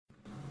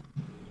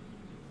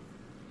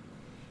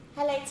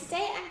Hello,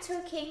 today I'm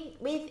talking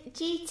with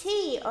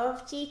GT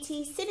of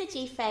GT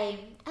Synergy fame.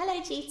 Hello,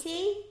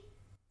 GT.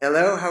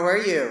 Hello, how are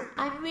you?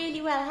 I'm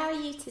really well. How are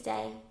you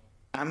today?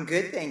 I'm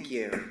good, thank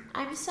you.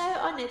 I'm so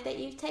honoured that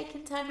you've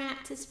taken time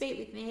out to speak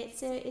with me.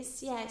 It's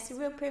a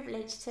real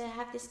privilege to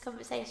have this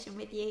conversation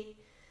with you.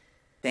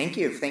 Thank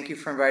you. Thank you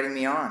for inviting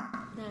me on.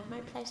 No, my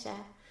pleasure.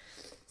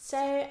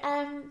 So,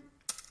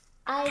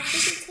 I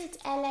visited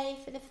LA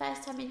for the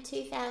first time in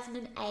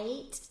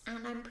 2008,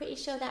 and I'm pretty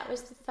sure that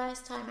was the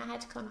first time I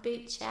had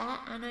kombucha,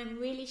 and I'm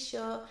really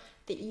sure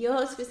that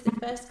yours was the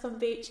first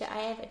kombucha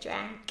I ever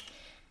drank,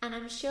 and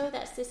I'm sure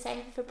that's the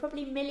same for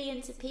probably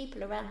millions of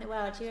people around the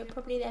world. You were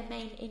probably their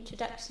main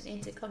introduction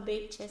into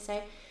kombucha.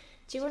 So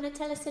do you want to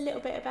tell us a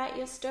little bit about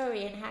your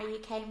story and how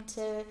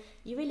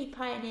you really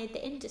pioneered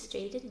the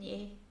industry, didn't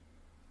you?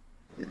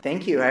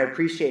 Thank you. I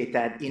appreciate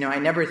that. I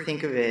never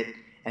think of it,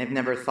 and I've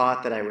never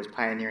thought that I was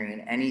pioneering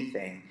in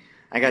anything.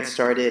 I got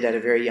started at a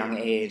very young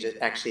age,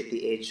 actually at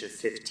the age of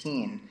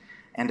 15.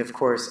 And of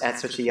course, at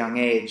such a young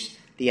age,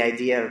 the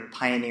idea of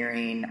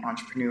pioneering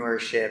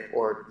entrepreneurship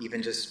or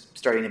even just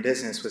starting a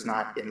business was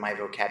not in my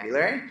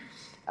vocabulary.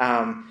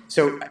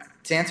 So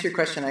to answer your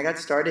question, I got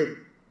started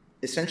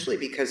essentially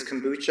because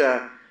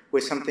kombucha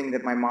was something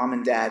that my mom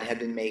and dad had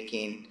been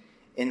making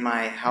in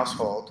my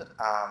household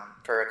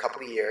for a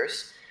couple of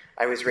years.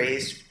 I was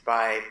raised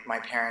by my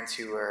parents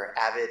who were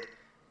avid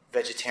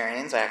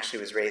vegetarians. I actually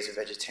was raised a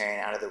vegetarian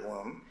out of the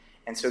womb.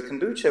 And so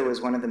kombucha was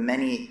one of the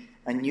many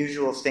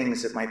unusual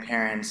things that my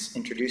parents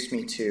introduced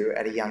me to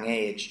at a young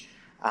age.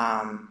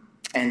 And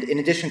in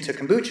addition to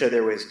kombucha,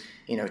 there was,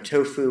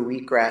 tofu,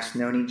 wheatgrass,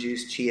 noni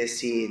juice, chia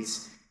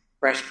seeds,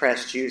 fresh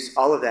pressed juice,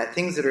 all of that,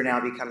 things that are now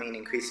becoming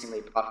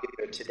increasingly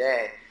popular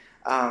today.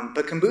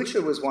 But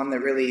kombucha was one that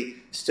really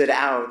stood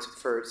out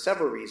for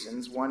several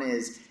reasons. One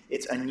is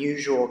its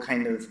unusual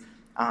kind of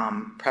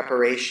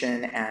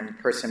preparation and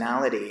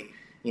personality.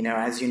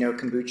 As you know,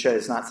 kombucha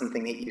is not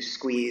something that you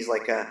squeeze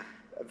like a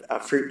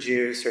fruit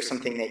juice or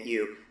something that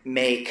you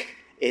make.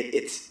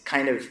 It's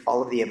kind of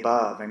all of the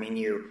above.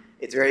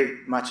 It's very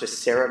much a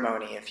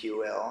ceremony, if you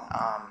will,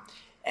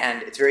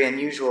 and it's very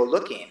unusual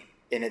looking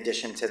in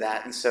addition to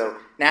that. And so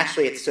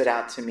naturally it stood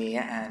out to me,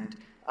 and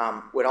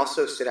what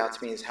also stood out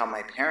to me is how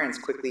my parents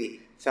quickly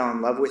fell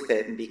in love with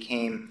it and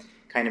became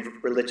kind of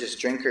religious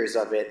drinkers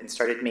of it and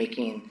started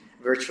making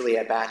virtually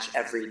a batch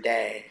every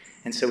day.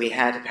 And so we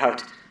had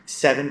about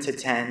 7 to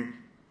 10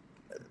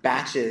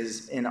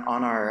 batches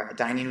on our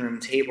dining room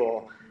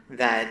table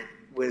that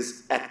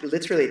was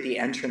literally at the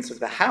entrance of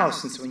the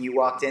house. And so when you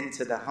walked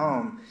into the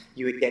home,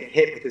 you would get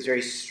hit with this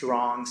very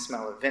strong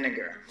smell of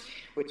vinegar,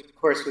 which of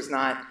course was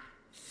not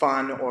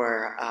fun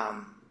or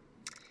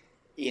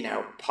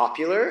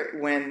popular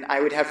when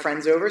I would have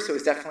friends over. So it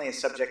was definitely a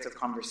subject of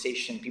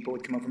conversation. People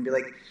would come over and be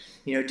like,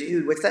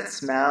 dude, what's that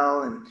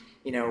smell? And,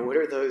 what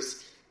are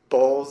those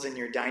bowls in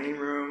your dining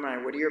room?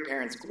 What are your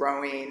parents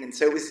growing? And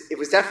so it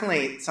was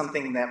definitely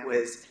something that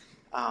was,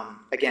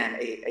 again,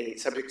 a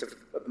subject of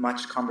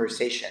much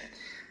conversation.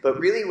 But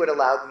really what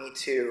allowed me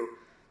to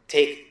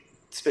take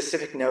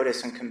specific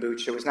notice on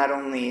kombucha was not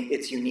only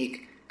its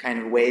unique kind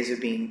of ways of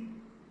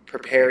being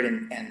prepared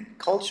and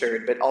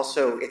cultured, but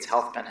also its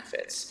health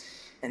benefits.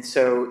 And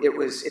so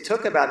it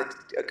took about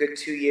a good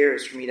 2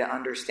 years for me to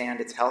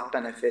understand its health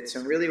benefits.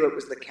 And really what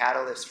was the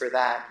catalyst for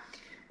that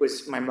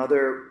was my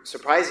mother,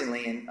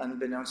 surprisingly, and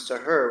unbeknownst to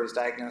her, was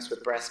diagnosed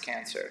with breast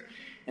cancer.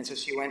 And so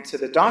she went to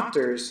the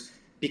doctors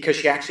because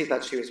she actually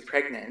thought she was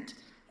pregnant.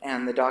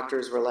 And the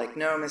doctors were like,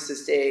 no,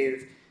 Mrs.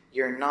 Dave,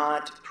 you're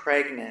not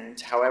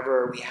pregnant.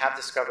 However, we have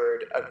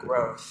discovered a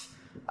growth,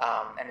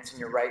 and it's in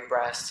your right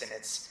breast, and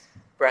it's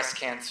breast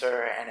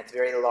cancer, and it's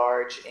very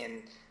large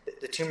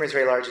the tumor is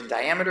very large in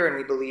diameter, and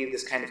we believe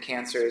this kind of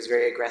cancer is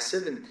very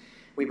aggressive, and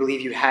we believe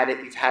you've had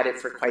it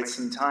for quite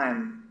some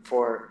time,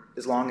 for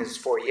as long as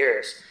 4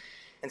 years.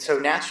 And so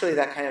naturally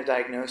that kind of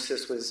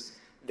diagnosis was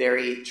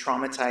very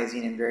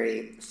traumatizing and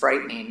very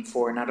frightening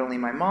for not only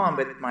my mom,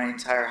 but my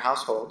entire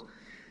household.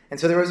 And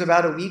so there was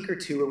about a week or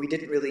two where we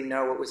didn't really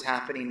know what was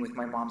happening with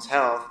my mom's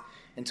health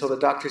until the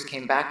doctors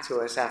came back to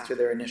us after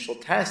their initial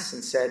tests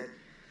and said,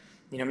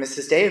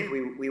 Mrs. Dave,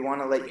 we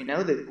want to let you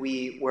know that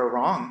we were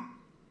wrong.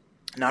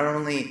 Not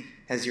only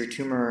has your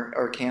tumor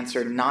or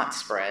cancer not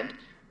spread,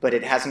 but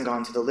it hasn't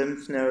gone to the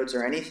lymph nodes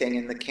or anything,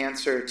 and the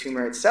cancer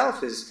tumor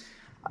itself is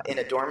in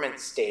a dormant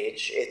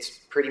stage. It's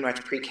pretty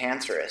much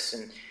precancerous.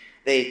 And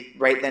they,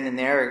 right then and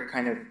there,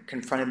 kind of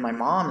confronted my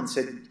mom and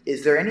said,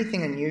 is there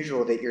anything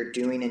unusual that you're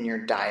doing in your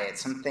diet?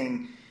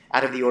 Something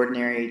out of the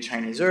ordinary,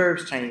 Chinese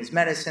herbs, Chinese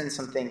medicine,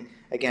 something,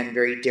 again,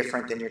 very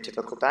different than your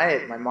typical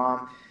diet. My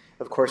mom,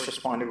 of course,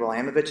 responded, well, I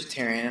am a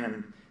vegetarian and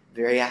I'm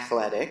very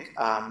athletic.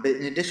 But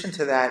in addition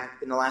to that,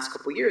 in the last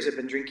couple of years, I've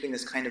been drinking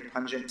this kind of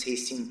pungent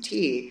tasting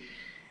tea,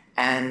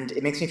 and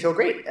it makes me feel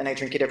great. And I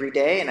drink it every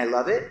day, and I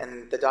love it.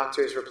 And the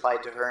doctors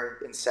replied to her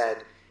and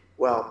said,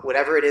 well,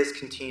 whatever it is,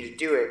 continue to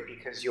do it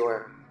because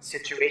your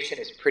situation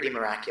is pretty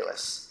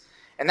miraculous.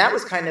 And that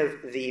was kind of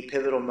the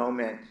pivotal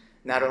moment,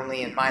 not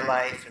only in my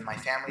life and my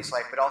family's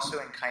life, but also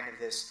in kind of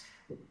this,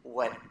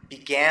 what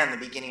began the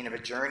beginning of a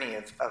journey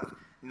of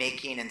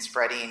making and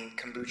spreading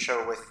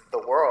kombucha with the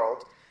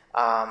world.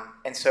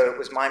 And so it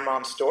was my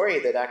mom's story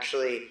that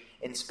actually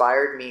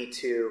inspired me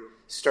to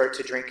start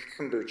to drink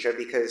kombucha,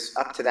 because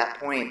up to that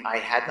point I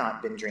had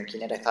not been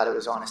drinking it. I thought it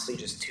was honestly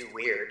just too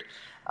weird.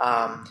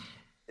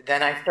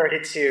 Then I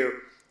started to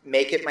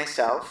make it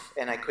myself,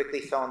 and I quickly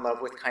fell in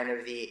love with kind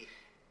of the,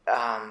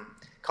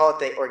 call it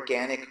the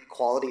organic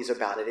qualities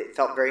about it. It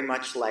felt very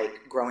much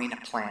like growing a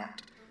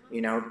plant.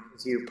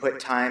 You put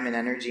time and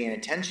energy and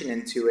attention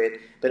into it,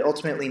 but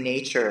ultimately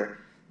nature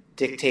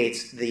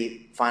dictates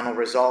the final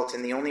result.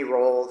 And the only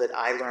role that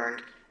I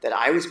learned that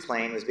I was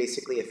playing was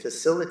basically a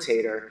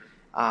facilitator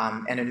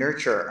and a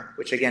nurturer,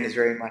 which again is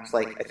very much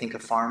like, I think, a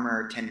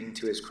farmer tending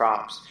to his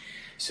crops.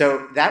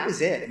 So that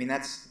was it. I mean,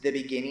 that's the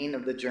beginning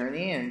of the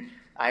journey, and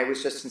I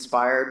was just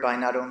inspired by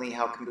not only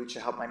how kombucha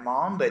helped my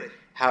mom, but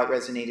how it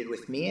resonated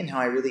with me and how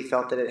I really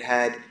felt that it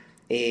had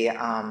a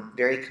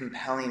very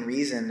compelling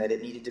reason that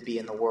it needed to be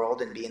in the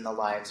world and be in the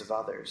lives of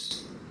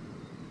others.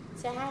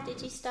 So how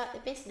did you start the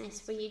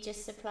business? Were you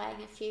just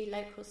supplying a few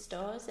local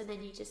stores and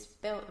then you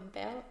just built and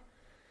built?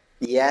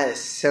 Yes.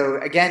 So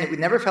again, it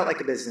never felt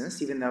like a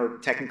business, even though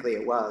technically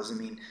it was. I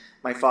mean,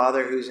 my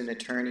father, who's an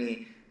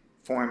attorney,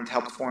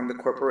 helped form the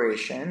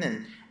corporation,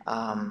 and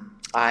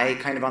I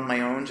kind of on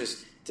my own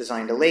just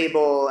designed a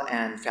label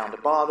and found a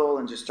bottle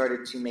and just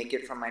started to make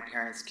it from my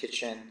parents'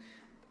 kitchen,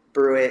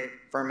 brew it,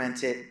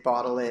 ferment it,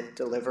 bottle it,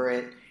 deliver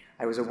it.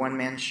 I was a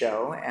one-man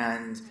show,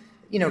 and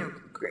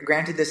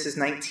granted, this is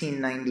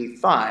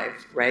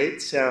 1995,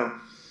 right? So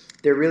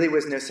there really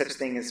was no such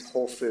thing as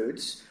Whole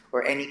Foods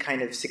or any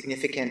kind of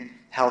significant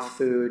health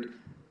food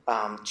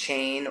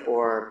chain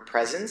or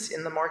presence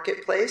in the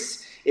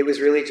marketplace. It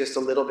was really just a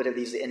little bit of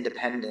these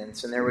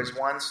independents. And there was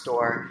one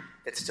store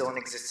that's still in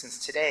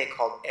existence today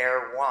called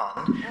Air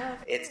One. Oh.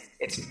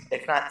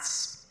 It's not.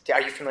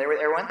 Are you familiar with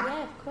Air One?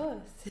 Yeah, of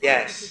course.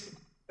 Yes.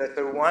 It's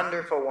a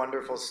wonderful,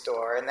 wonderful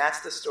store. And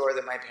that's the store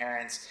that my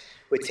parents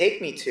would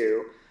take me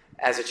to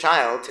as a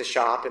child to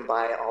shop and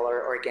buy all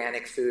our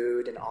organic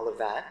food and all of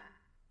that.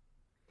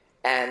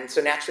 And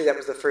so naturally, that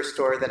was the first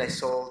store that I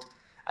sold,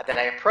 that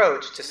I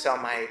approached to sell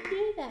my... I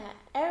knew that.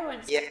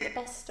 Everyone's the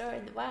best store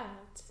in the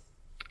world.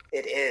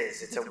 It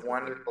is. It's a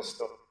wonderful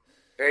store.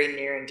 Very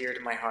near and dear to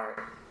my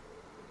heart.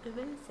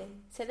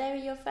 Amazing. So they were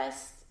your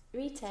first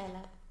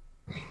retailer?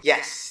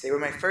 Yes, they were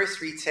my first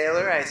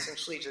retailer. I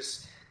essentially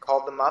just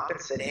called them up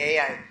and said, hey,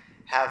 I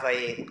have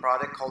a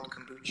product called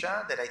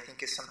kombucha that I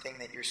think is something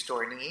that your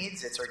store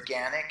needs. It's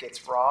organic,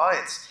 it's raw,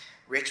 it's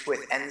rich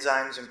with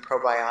enzymes and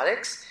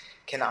probiotics.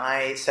 Can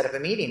I set up a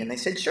meeting? And they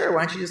said, sure,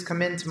 why don't you just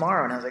come in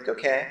tomorrow? And I was like,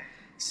 okay.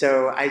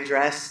 So I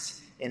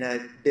dressed in a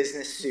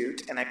business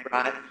suit, and I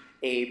brought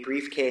a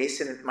briefcase,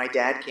 and my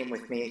dad came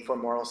with me for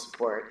moral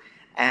support.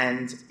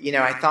 And,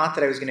 I thought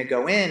that I was going to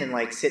go in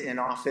and sit in an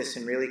office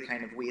and really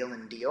kind of wheel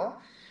and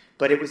deal.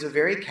 But it was a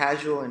very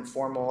casual,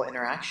 informal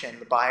interaction.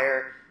 The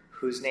buyer,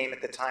 whose name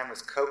at the time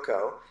was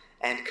Coco,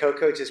 and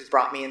Coco just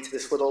brought me into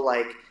this little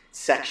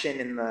section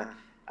in the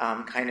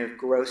kind of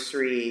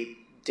grocery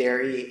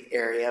dairy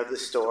area of the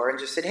store and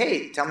just said,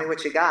 hey, tell me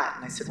what you got.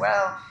 And I said,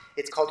 well,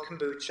 it's called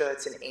kombucha.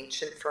 It's an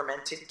ancient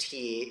fermented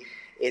tea.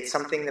 It's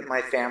something that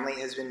my family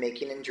has been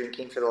making and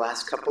drinking for the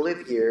last couple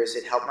of years.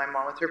 It helped my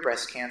mom with her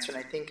breast cancer,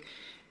 and I think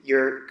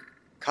your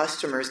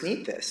customers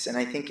need this, and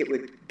I think it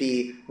would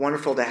be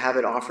wonderful to have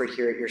it offered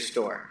here at your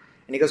store.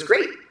 And he goes,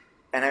 great.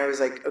 And I was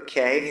like,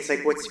 okay. And he's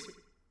like,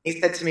 he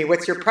said to me,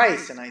 what's your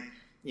price? And I,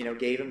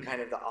 gave him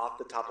kind of the off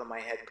the top of my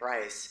head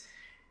price,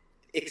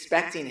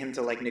 expecting him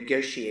to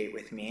negotiate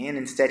with me. And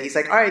instead he's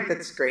like, all right,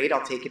 that's great.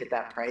 I'll take it at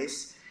that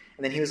price.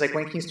 And then he was like,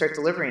 when can you start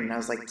delivering? And I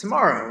was like,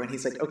 tomorrow. And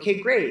he's like, okay,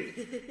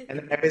 great.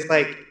 And I was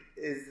like,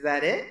 is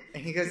that it?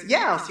 And he goes,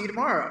 yeah, I'll see you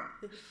tomorrow.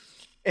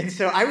 And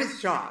so I was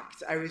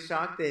shocked. I was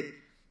shocked that,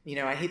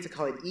 I hate to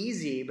call it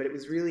easy, but it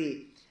was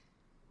really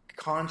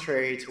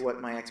contrary to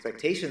what my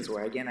expectations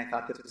were. Again, I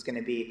thought this was going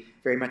to be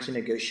very much a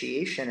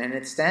negotiation. And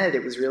instead,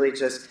 it was really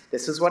just,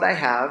 this is what I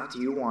have.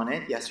 Do you want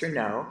it? Yes or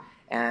no?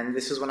 And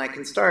this is when I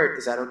can start.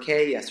 Is that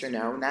okay? Yes or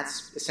no? And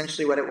that's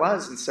essentially what it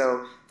was. And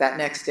so that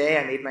next day,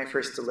 I made my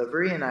first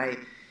delivery, and I,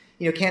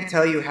 can't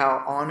tell you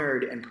how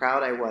honored and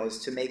proud I was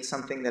to make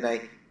something that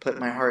I put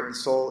my heart and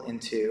soul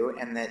into,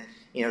 and that,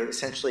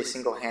 essentially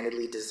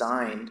single-handedly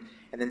designed.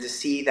 And then to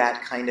see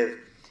that kind of,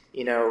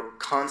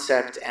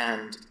 concept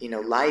and,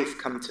 life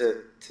come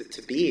to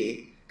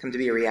be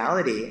a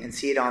reality, and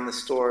see it on the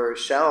store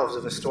shelves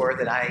of a store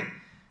that I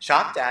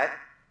shopped at,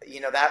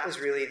 that was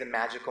really the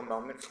magical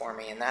moment for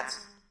me. And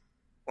that's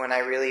when I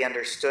really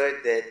understood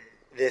that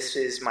this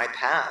is my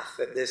path,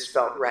 that this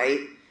felt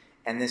right,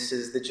 and this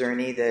is the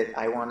journey that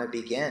I want to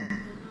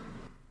begin.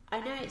 I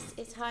know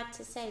it's hard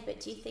to say, but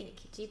do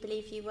you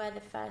believe you were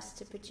the first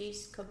to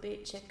produce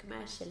kombucha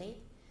commercially?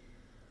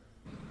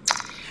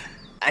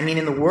 I mean,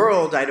 in the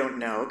world, I don't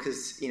know,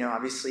 because,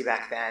 obviously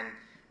back then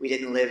we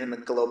didn't live in the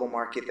global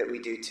market that we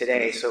do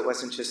today. So it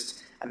wasn't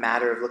just a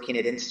matter of looking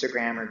at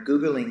Instagram or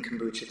Googling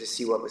kombucha to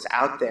see what was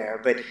out there.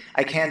 But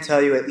I can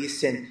tell you, at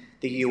least in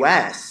the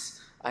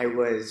U.S., I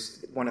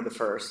was one of the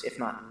first, if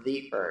not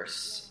the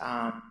first.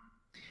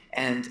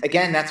 And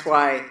again, that's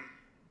why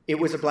it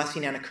was a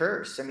blessing and a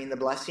curse. I mean, the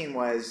blessing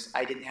was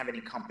I didn't have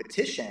any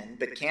competition,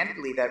 but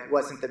candidly, that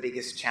wasn't the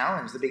biggest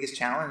challenge. The biggest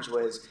challenge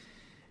was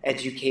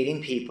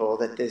educating people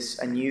that this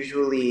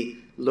unusually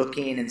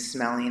looking and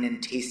smelling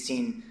and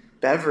tasting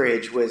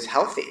beverage was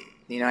healthy.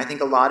 I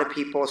think a lot of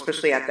people,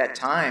 especially at that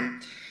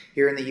time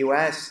here in the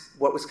U.S.,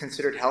 what was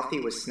considered healthy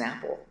was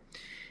Snapple,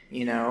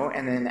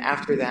 and then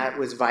after that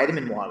was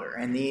vitamin water.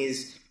 And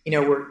these,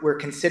 were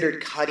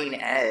considered cutting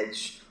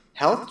edge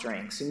health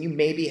drinks. And you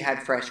maybe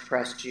had fresh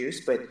pressed juice,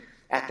 but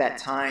at that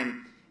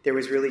time, there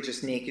was really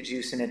just naked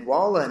juice and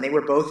Edwalla, and they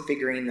were both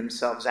figuring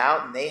themselves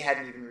out, and they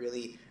hadn't even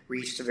really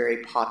reached a very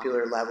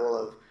popular level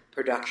of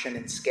production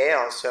and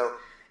scale. So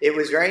it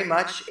was very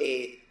much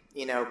a,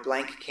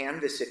 blank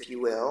canvas, if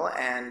you will.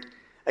 And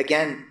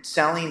again,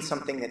 selling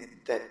something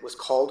that was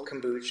called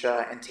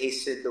kombucha and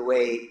tasted the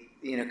way,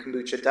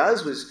 kombucha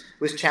does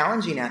was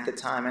challenging at the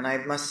time. And I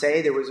must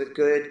say there was a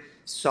good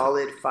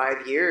solid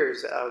 5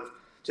 years of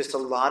just a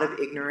lot of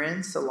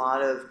ignorance, a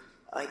lot of,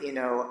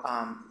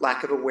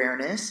 lack of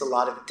awareness, a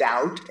lot of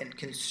doubt and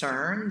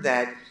concern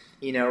that,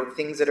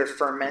 things that are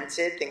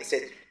fermented, things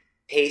that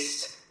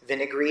taste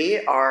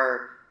vinegary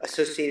are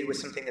associated with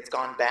something that's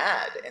gone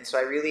bad. And so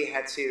I really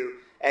had to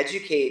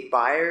educate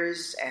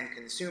buyers and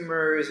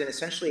consumers and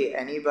essentially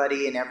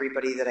anybody and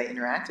everybody that I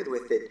interacted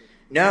with that,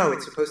 no,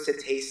 it's supposed to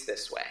taste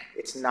this way.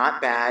 It's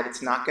not bad.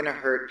 It's not going to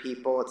hurt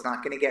people. It's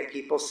not going to get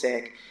people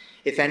sick.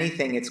 If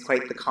anything, it's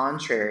quite the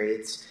contrary.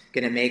 It's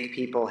going to make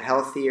people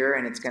healthier,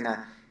 and it's going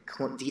to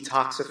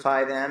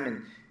detoxify them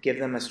and give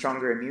them a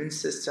stronger immune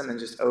system and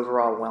just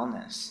overall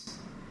wellness.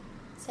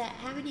 So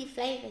how many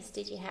flavors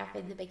did you have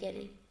in the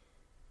beginning?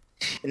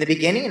 In the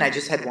beginning, I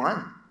just had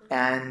one.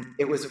 And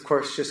it was, of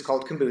course, just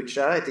called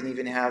kombucha. It didn't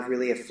even have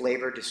really a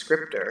flavor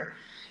descriptor.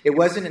 It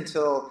wasn't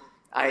until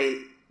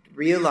I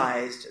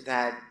realized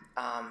that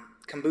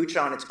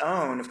kombucha on its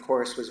own, of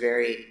course, was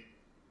very,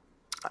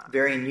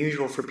 very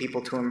unusual for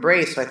people to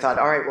embrace. So I thought,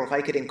 all right, well, if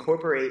I could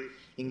incorporate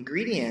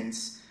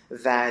ingredients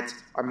that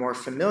are more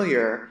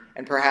familiar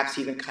and perhaps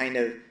even kind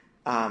of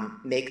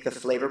make the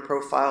flavor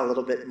profile a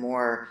little bit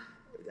more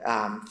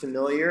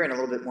familiar and a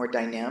little bit more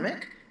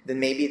dynamic, then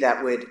maybe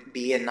that would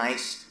be a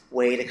nice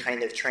way to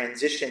kind of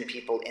transition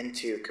people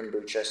into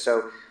kombucha.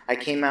 So I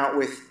came out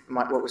with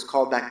what was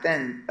called back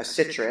then a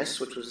citrus,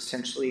 which was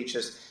essentially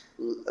just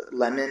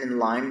lemon and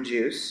lime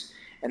juice.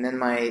 And then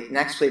my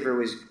next flavor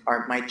was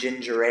my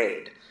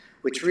gingerade,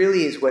 which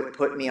really is what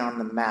put me on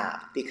the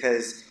map,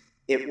 because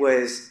it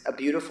was a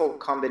beautiful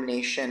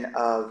combination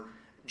of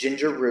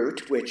ginger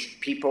root, which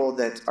people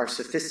that are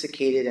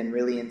sophisticated and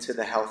really into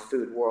the health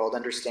food world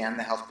understand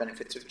the health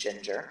benefits of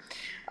ginger.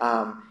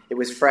 It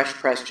was fresh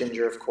pressed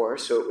ginger, of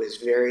course, so it was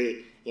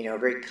very,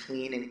 very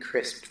clean and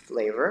crisp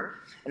flavor.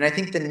 And I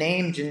think the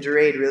name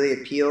Gingerade really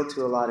appealed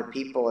to a lot of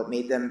people. It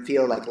made them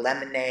feel like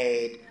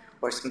lemonade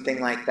or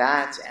something like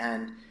that.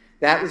 And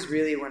that was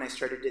really when I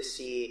started to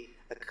see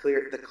the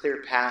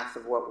clear path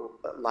of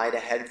what lied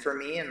ahead for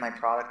me and my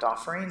product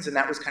offerings. And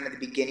that was kind of the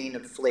beginning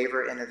of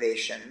flavor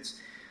innovations.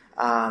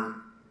 I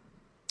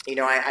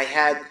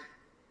had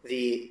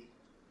the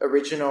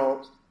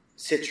original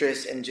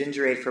citrus and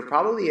gingerade for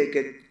probably a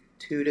good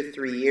 2 to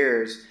 3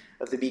 years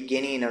of the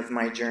beginning of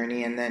my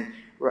journey. And then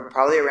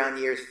probably around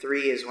year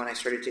 3 is when I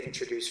started to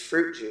introduce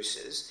fruit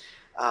juices,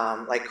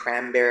 like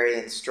cranberry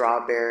and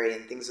strawberry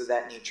and things of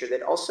that nature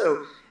that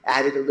also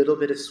added a little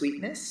bit of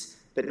sweetness,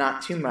 but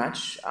not too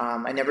much.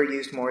 I never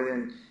used more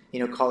than,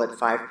 call it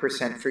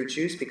 5% fruit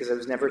juice, because I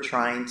was never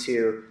trying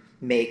to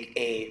make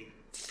a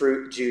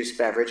fruit juice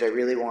beverage. I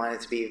really wanted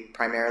it to be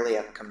primarily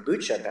a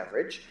kombucha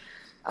beverage.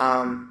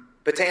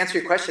 But to answer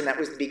your question, that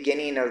was the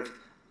beginning of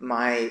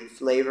my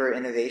flavor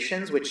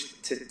innovations, which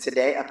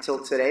up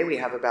till today, we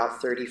have about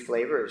 30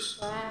 flavors.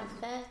 Wow,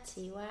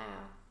 30, wow.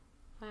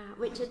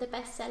 Which are the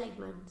best-selling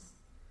ones?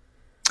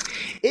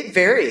 It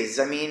varies.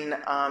 I mean,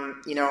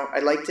 I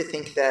like to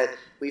think that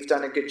we've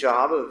done a good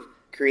job of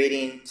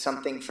creating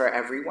something for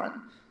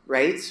everyone,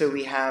 right? So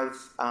we have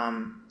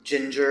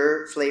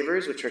ginger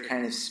flavors, which are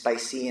kind of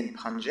spicy and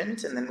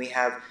pungent. And then we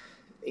have,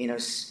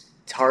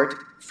 tart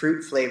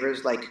fruit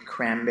flavors like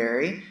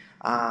cranberry.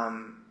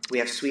 We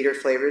have sweeter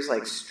flavors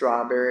like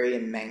strawberry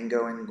and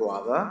mango and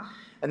guava.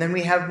 And then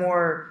we have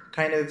more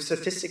kind of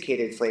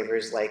sophisticated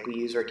flavors, like we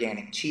use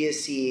organic chia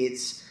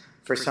seeds.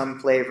 For some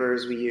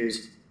flavors, we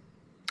use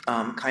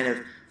kind of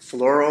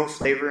floral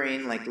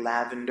flavoring like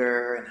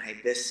lavender and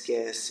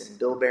hibiscus and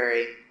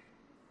bilberry,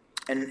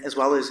 and as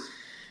well as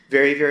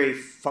very, very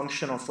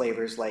functional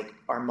flavors like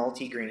our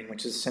multigreen,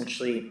 which is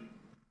essentially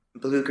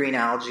blue-green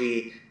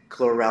algae,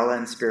 chlorella,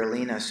 and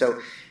spirulina. So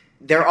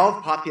they're all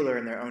popular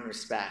in their own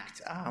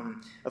respect.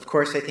 Of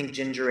course, I think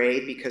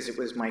Gingerade, because it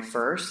was my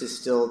first, is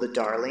still the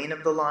darling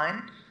of the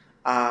line.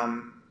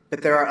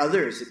 But there are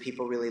others that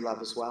people really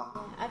love as well.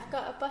 Yeah, I've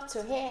got a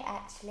bottle here,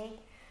 actually.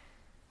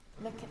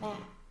 Look at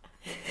that.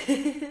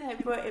 I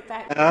brought it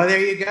back. Oh, there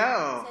you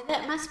go. So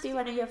that must be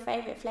one of your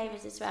favourite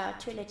flavours as well,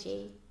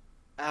 Trilogy.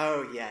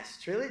 Oh, yes.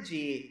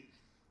 Trilogy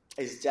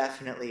is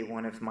definitely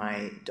one of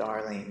my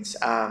darlings.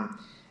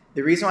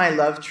 The reason why I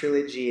love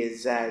Trilogy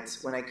is that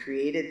when I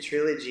created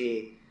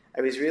Trilogy,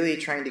 I was really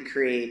trying to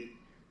create,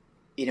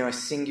 a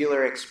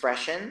singular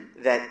expression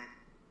that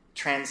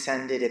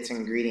transcended its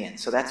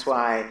ingredients. So that's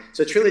why,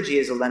 Trilogy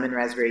is a lemon,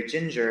 raspberry,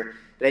 ginger,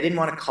 but I didn't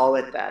want to call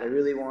it that. I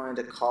really wanted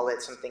to call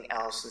it something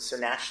else. And so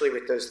naturally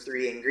with those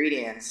three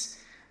ingredients,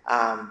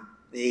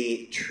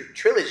 the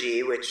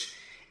Trilogy, which,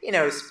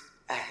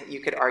 you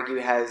could argue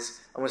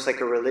has almost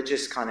like a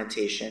religious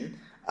connotation,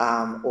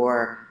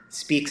 or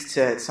speaks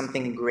to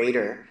something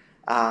greater.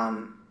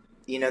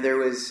 There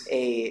was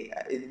a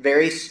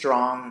very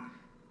strong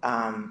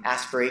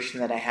aspiration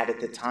that I had at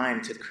the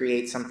time to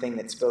create something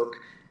that spoke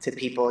to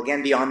people,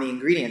 again, beyond the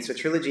ingredients. So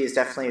Trilogy is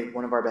definitely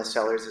one of our best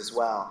sellers as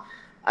well.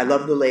 I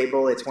love the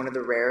label. It's one of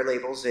the rare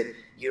labels that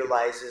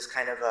utilizes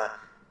kind of a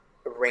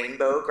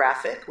rainbow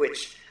graphic,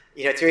 which,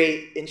 it's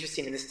very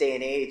interesting in this day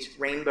and age.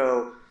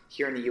 Rainbow,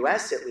 here in the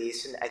U.S. at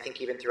least, and I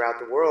think even throughout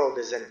the world,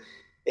 is an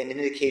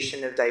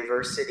indication of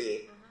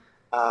diversity,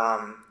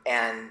 and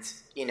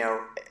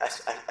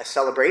a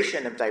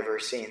celebration of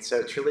diversity. And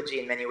so Trilogy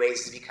in many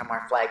ways has become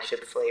our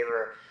flagship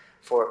flavor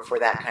for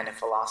that kind of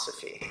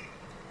philosophy.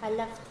 I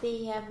loved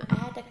I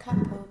had a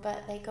couple,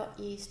 but they got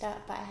used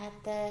up, but I had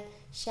the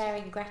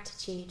sharing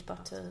gratitude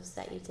bottles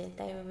that you did.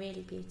 They were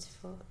really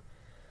beautiful.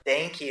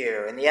 Thank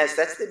you. And yes,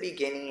 that's the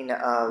beginning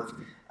of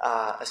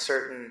a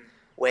certain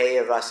way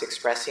of us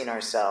expressing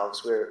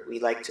ourselves, where we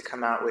like to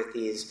come out with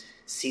these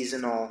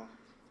seasonal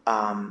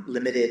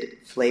limited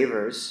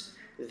flavors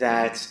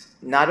that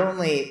not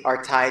only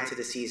are tied to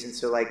the season.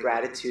 So like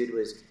gratitude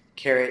was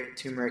carrot,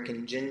 turmeric,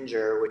 and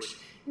ginger, which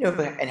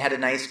and had a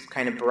nice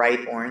kind of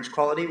bright orange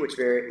quality, which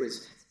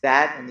was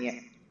that, and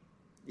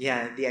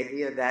the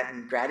idea of that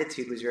and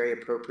gratitude was very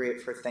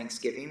appropriate for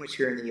Thanksgiving, which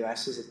here in the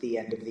U.S. is at the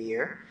end of the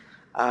year.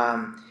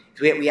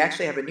 We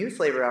actually have a new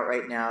flavor out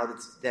right now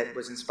that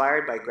was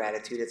inspired by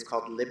gratitude. It's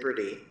called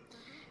Liberty,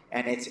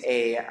 and it's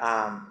a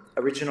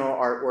original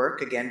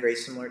artwork, again, very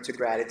similar to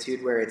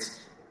gratitude, where it's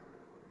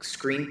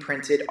screen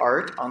printed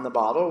art on the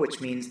bottle,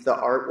 which means the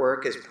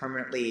artwork is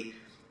permanently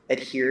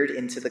adhered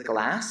into the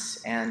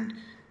glass. And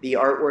the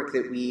artwork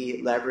that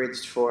we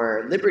leveraged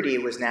for Liberty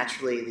was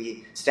naturally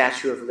the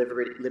Statue of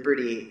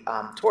Liberty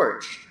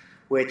torch,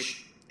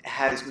 which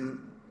has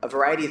a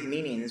variety of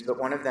meanings, but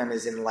one of them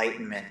is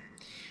enlightenment,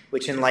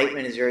 which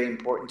enlightenment is very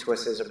important to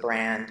us as a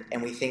brand.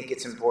 And we think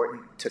it's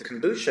important to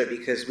kombucha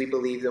because we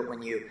believe that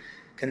when you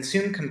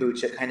consume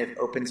kombucha, it kind of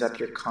opens up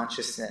your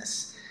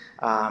consciousness,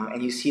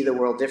 and you see the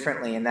world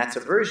differently. And that's a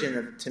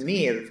version, to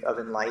me, of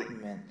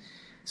enlightenment.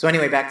 So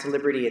anyway, back to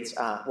Liberty. It's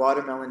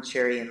watermelon,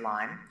 cherry, and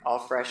lime, all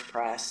fresh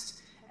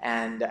pressed.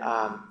 And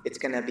it's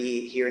going to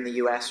be here in the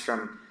U.S.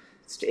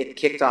 It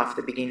kicked off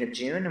the beginning of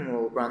June and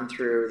will run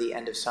through the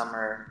end of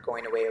summer,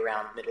 going away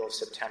around middle of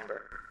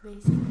September.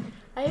 Amazing.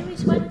 I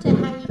always wonder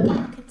how you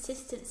get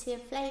consistency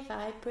of flavour.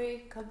 I brew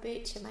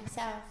kombucha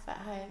myself at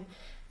home,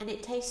 and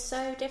it tastes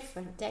so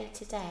different day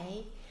to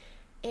day.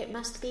 It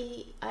must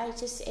be,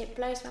 it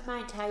blows my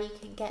mind how you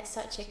can get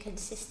such a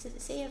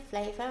consistency of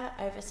flavour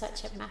over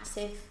such a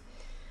massive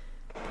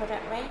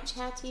product range.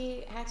 How do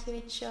you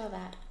ensure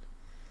that?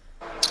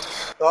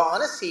 Well,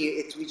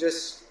 honestly, we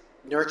just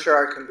nurture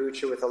our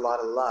kombucha with a lot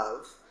of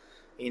love.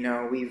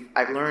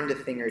 I've learned a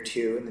thing or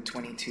two in the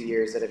 22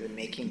 years that I've been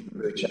making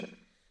kombucha.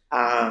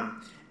 I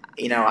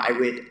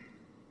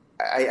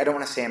don't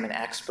want to say I'm an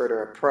expert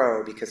or a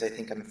pro because I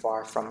think I'm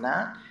far from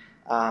that.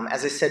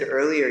 As I said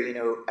earlier,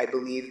 I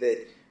believe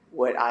that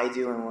what I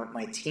do and what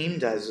my team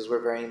does is we're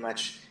very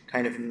much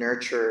kind of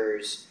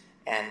nurturers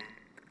and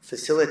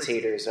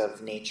facilitators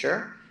of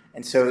nature.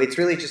 And so it's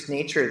really just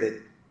nature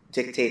that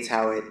dictates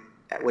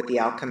what the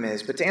outcome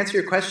is. But to answer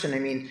your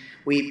question,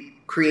 we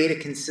create a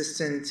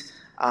consistent,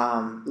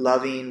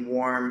 loving,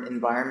 warm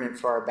environment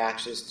for our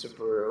batches to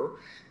brew.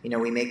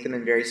 We make them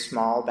in very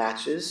small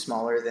batches,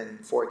 smaller than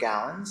 4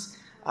 gallons.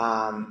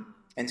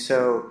 And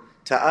so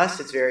to us,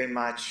 it's very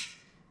much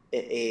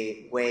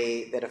a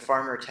way that a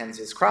farmer tends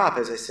his crop.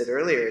 As I said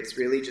earlier, it's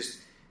really just,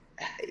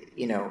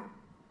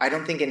 I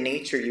don't think in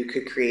nature you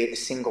could create a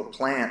single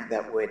plant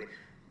that would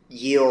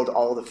yield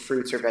all the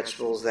fruits or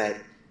vegetables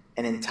that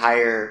an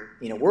entire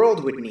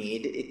world would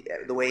need.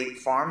 The way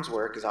farms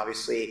work is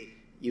obviously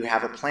you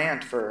have a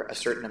plant for a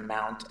certain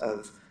amount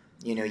of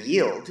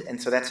yield, and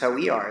so that's how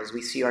we are. As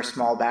we see our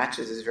small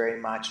batches as very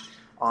much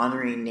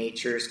honoring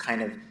nature's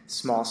kind of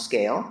small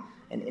scale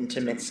and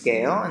intimate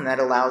scale, and that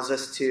allows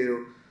us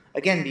to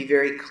again be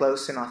very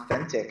close and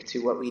authentic to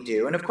what we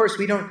do. And of course,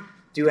 we don't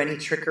do any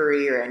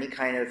trickery or any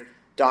kind of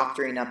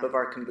doctoring up of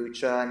our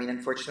kombucha.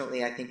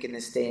 Unfortunately, I think in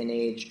this day and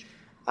age,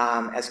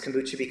 as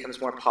kombucha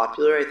becomes more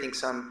popular, I think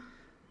some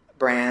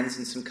brands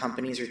and some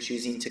companies are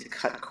choosing to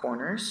cut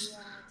corners,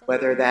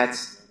 whether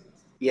that's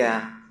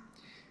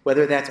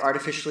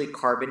artificially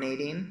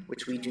carbonating,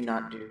 which we do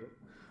not do,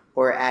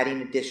 or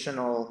adding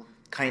additional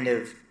kind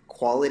of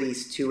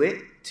qualities to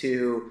it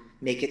to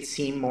make it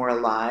seem more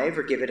alive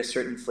or give it a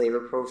certain flavor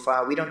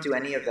profile. We don't do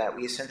any of that.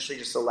 We essentially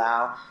just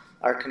allow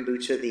our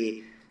kombucha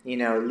the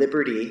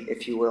liberty,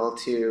 if you will,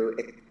 to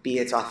be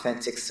its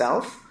authentic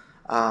self.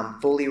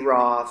 fully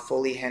raw,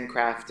 fully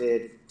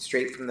handcrafted,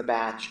 straight from the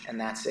batch, and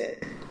that's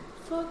it.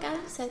 4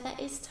 gallons, so that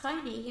is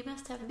tiny. You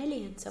must have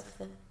millions of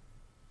them.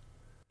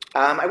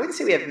 I wouldn't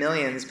say we have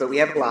millions, but we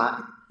have a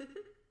lot.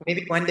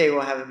 Maybe one day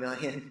we'll have a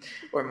million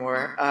or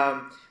more.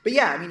 But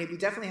yeah, I mean, we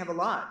definitely have a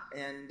lot.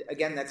 And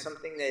again, that's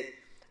something that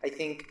I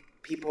think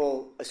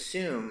people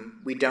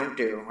assume we don't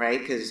do, right?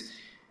 Because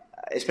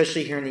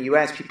especially here in the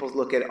U.S., people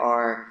look at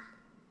our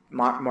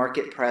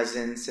market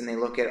presence and they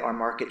look at our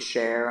market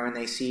share and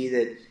they see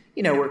that,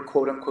 we're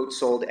quote unquote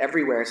sold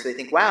everywhere. So they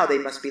think, wow, they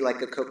must be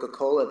like a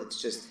Coca-Cola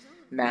that's just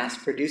mass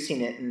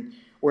producing it. And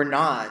we're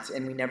not,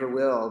 and we never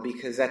will,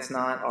 because that's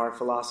not our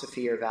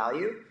philosophy or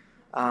value.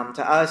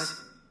 To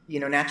us,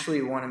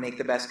 naturally we want to make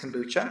the best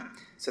kombucha.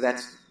 So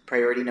that's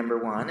priority number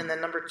one. And then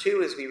number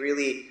two is we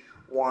really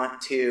want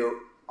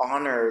to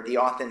honor the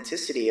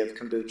authenticity of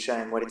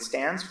kombucha and what it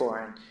stands for.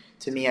 And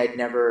to me, I'd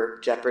never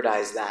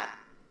jeopardize that.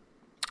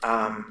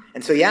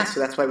 And so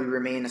that's why we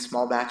remain a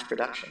small batch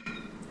production.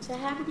 So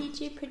how many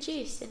do you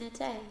produce in a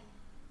day?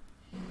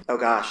 Oh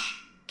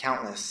gosh,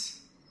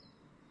 countless.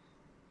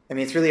 I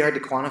mean, it's really hard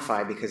to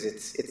quantify because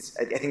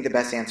I think the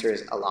best answer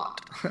is a lot.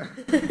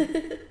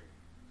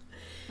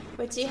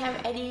 Well, do you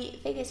have any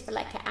figures for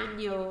like an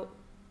annual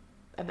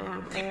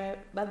amount or a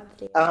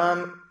monthly?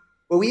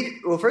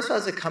 Well, first of all,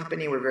 as a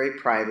company, we're very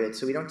private,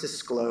 so we don't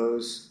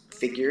disclose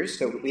figures.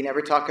 So we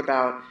never talk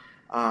about,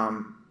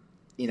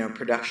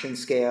 production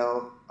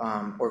scale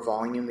or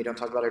volume. We don't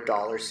talk about our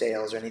dollar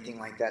sales or anything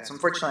like that. So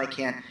unfortunately, I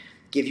can't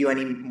give you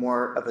any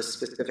more of a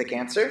specific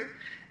answer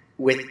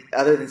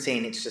other than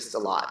saying it's just a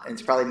lot. And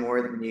it's probably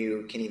more than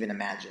you can even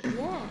imagine.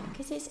 Yeah,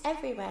 because it's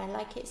everywhere.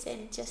 Like it's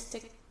in just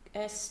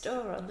a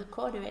store on the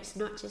corner. It's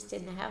not just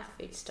in the health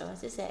food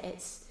stores, is it?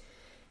 It's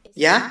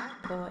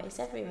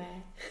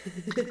everywhere.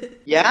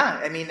 Yeah,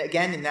 I mean,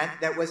 again, and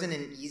that wasn't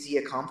an easy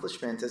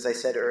accomplishment, as I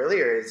said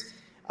earlier, is,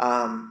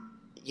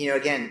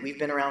 again, we've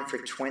been around for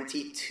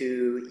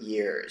 22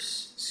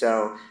 years.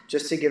 So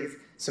just to give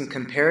some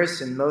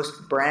comparison,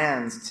 most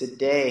brands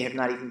today have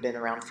not even been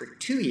around for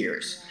 2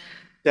 years.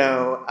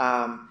 So,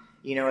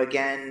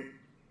 again,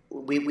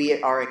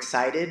 we are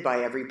excited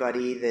by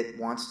everybody that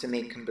wants to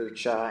make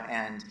kombucha,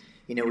 and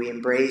we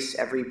embrace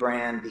every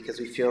brand because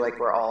we feel like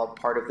we're all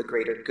part of the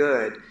greater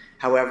good.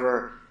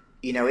 However,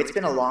 it's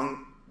been a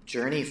long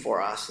journey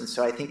for us, and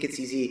so I think it's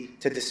easy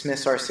to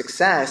dismiss our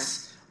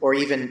success or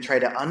even try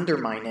to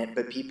undermine it,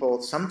 but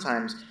people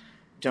sometimes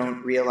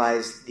don't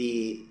realize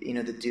the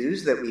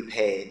dues that we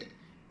paid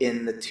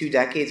in the 2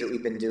 decades that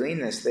we've been doing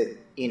this, that,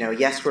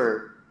 yes,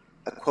 we're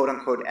a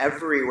quote-unquote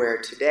everywhere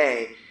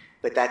today,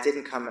 but that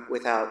didn't come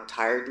without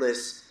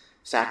tireless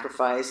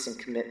sacrifice and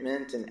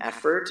commitment and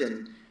effort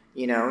and,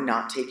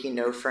 not taking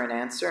no for an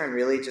answer, and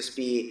really just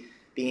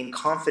being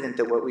confident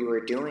that what we were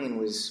doing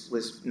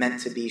was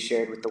meant to be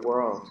shared with the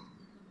world.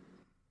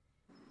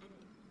 And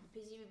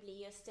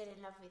presumably you're still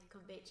in love with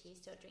kombucha, you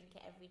still drink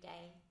it every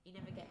day, you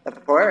never get bored.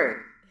 Of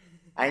course.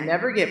 I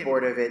never get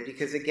bored of it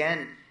because,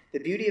 again, the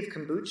beauty of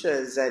kombucha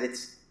is that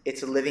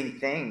it's a living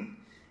thing.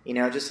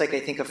 Just like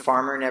I think a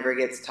farmer never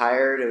gets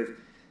tired of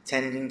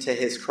tending to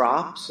his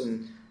crops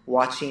and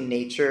watching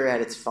nature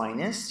at its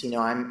finest.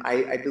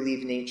 I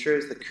believe nature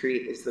is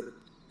the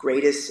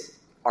greatest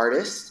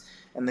artist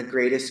and the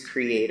greatest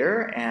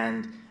creator.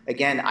 And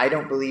again, I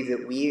don't believe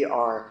that we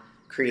are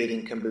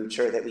creating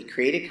kombucha or that we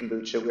created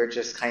kombucha. We're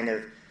just kind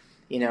of,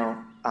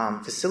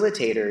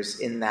 facilitators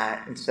in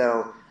that. And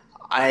so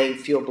I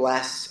feel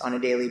blessed on a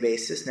daily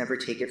basis, never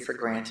take it for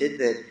granted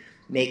that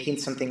making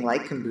something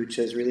like kombucha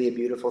is really a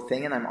beautiful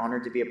thing, and I'm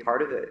honored to be a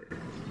part of it.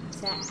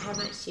 So how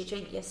much do you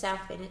drink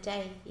yourself in a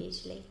day,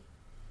 usually?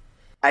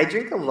 I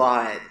drink a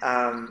lot,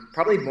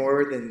 probably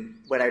more than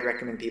what I'd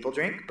recommend people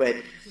drink. But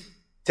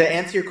to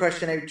answer your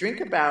question, I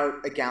drink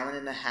about 1.5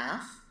 gallons.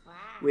 Wow.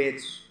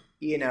 Which,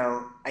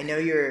 I know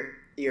you're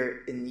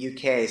in the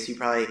UK,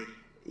 so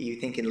you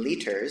think in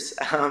liters.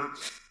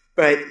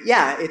 But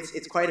yeah,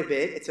 it's quite a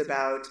bit. It's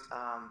about,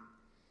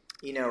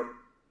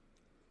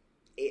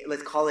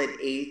 let's call it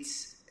 8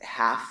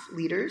 half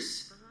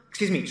liters.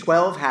 Excuse me,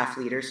 12 half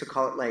liters. So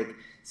call it like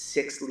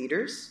 6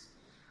 liters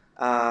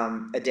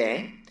a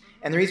day.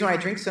 And the reason why I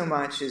drink so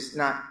much is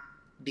not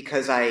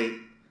because I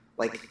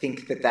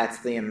think that that's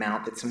the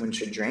amount that someone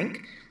should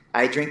drink.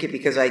 I drink it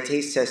because I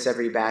taste test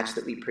every batch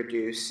that we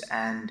produce,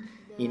 and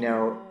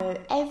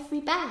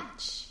every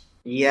batch.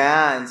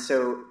 Yeah, and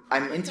so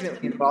I'm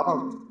intimately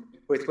involved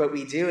with what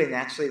we do, and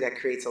naturally that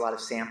creates a lot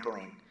of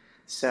sampling.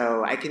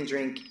 So I can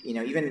drink,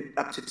 even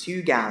up to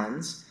 2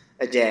 gallons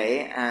a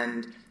day.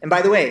 And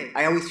by the way,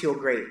 I always feel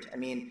great. I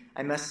mean,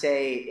 I must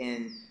say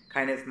in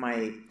kind of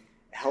my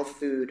health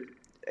food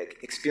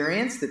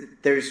experience that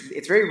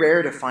it's very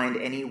rare to find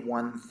any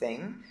one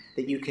thing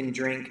that you can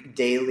drink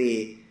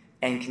daily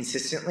and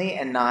consistently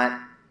and not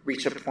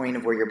reach a point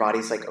of where your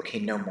body's like, okay,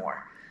 no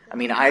more. I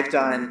mean, I've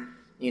done,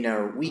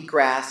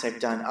 wheatgrass. I've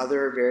done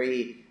other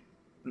very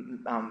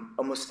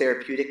almost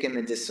therapeutic and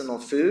medicinal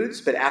foods,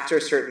 but after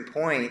a certain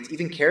point,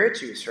 even carrot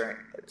juice,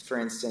 for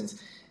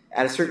instance,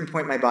 at a certain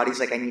point, my body's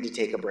like, I need to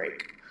take a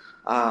break.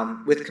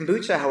 With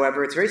kombucha,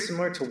 however, it's very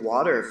similar to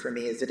water for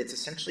me, is that it's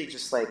essentially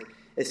just like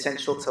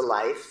essential to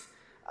life.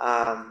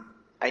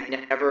 I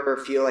never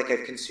feel like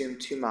I've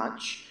consumed too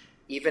much.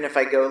 Even if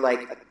I go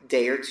like a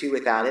day or two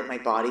without it, my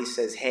body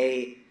says,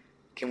 hey,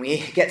 can we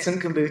get some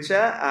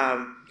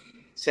kombucha?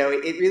 So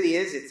it really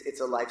is,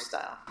 it's a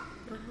lifestyle.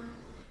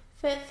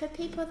 For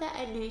people that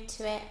are new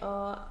to it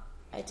or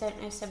I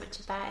don't know so much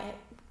about it,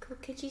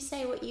 could you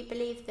say what you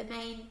believe the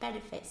main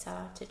benefits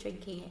are to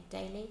drinking it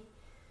daily?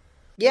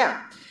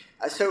 Yeah.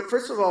 So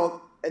first of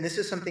all, and this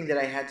is something that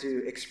I had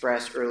to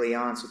express early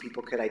on so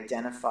people could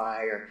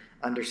identify or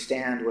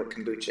understand what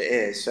kombucha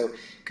is. So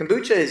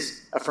kombucha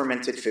is a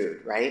fermented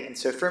food, right? And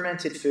so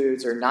fermented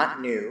foods are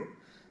not new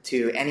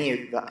to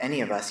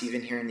any of us,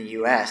 even here in the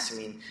U.S. I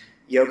mean,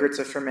 yogurt's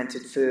a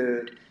fermented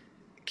food,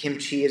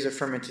 kimchi is a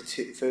fermented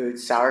food,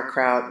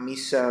 sauerkraut,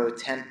 miso,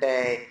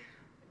 tempeh,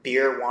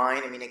 beer,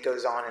 wine. I mean, it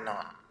goes on,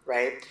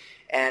 right?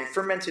 And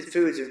fermented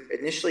foods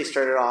initially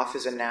started off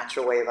as a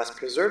natural way of us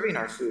preserving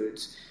our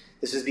foods.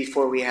 This is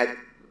before we had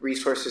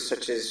resources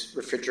such as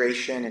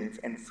refrigeration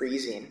and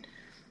freezing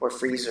or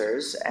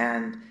freezers.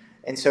 And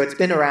so it's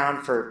been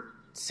around for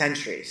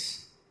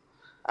centuries.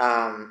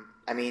 I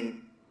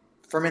mean,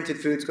 fermented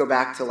foods go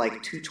back to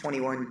like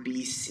 221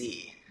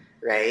 BC,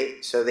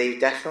 right? So they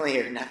definitely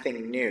are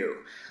nothing new.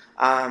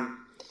 And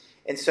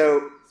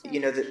so, you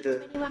know, the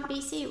 221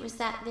 BC, was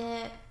that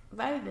the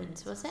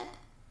Romans, was it?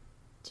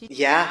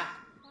 Yeah.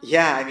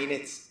 I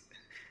mean,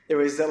 there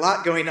was a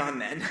lot going on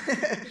then.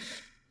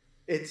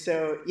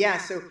 So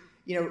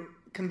you know,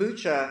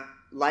 kombucha,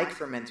 like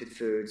fermented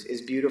foods,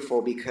 is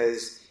beautiful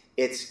because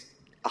it's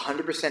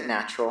 100%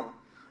 natural.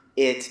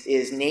 It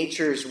is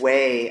nature's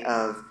way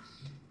of,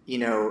 you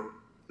know,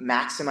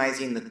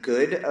 maximizing the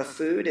good of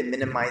food and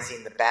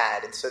minimizing the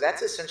bad. And so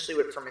that's essentially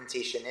what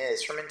fermentation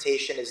is.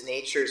 Fermentation is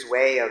nature's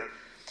way of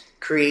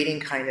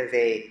creating kind of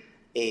a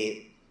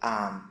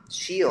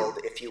shield,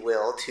 if you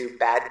will, to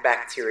bad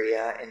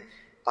bacteria and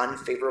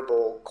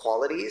unfavorable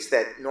qualities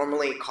that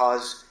normally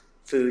cause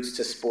foods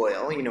to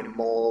spoil, you know,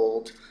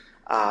 mold,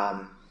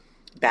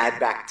 bad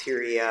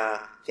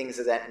bacteria, things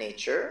of that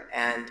nature.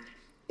 And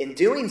in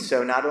doing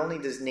so, not only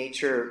does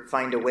nature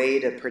find a way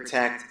to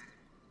protect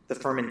the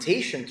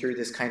fermentation through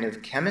this kind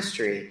of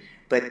chemistry,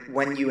 but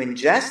when you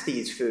ingest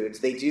these foods,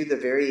 they do a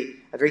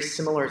very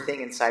similar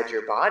thing inside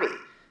your body.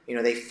 You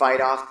know, they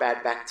fight off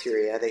bad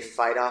bacteria, they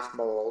fight off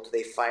mold,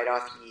 they fight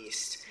off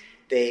yeast,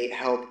 they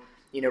help,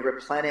 you know,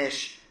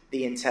 replenish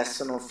the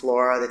intestinal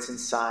flora that's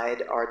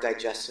inside our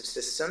digestive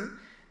system,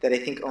 that I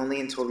think only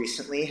until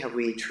recently have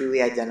we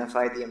truly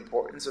identified the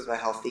importance of a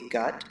healthy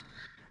gut.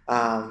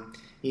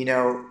 You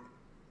know,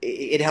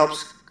 it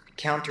helps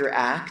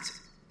counteract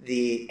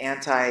the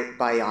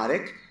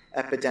antibiotic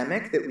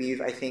epidemic that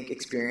we've, I think,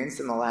 experienced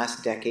in the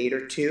last decade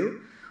or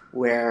two,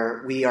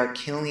 where we are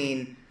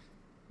killing.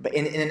 But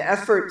in an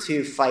effort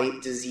to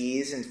fight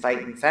disease and fight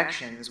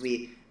infections,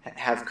 we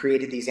have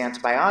created these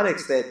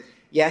antibiotics that,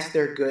 yes,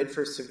 they're good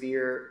for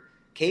severe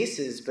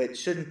cases, but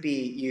shouldn't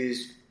be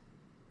used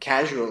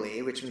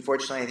casually, which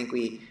unfortunately I think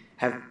we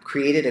have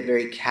created a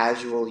very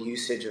casual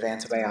usage of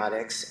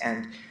antibiotics.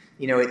 And,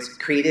 you know, it's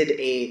created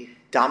a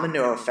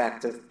domino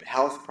effect of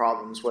health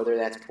problems, whether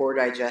that's poor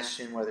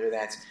digestion, whether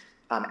that's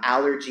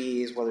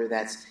allergies, whether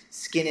that's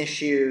skin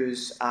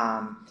issues,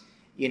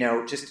 you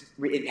know, just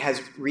it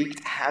has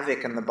wreaked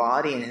havoc on the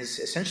body and has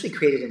essentially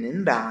created an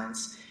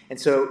imbalance. And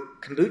so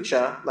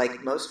kombucha,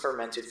 like most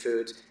fermented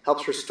foods,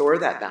 helps restore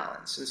that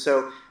balance. And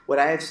so what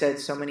I have said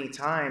so many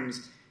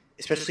times,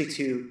 especially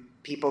to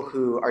people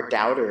who are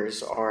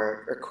doubters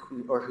or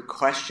who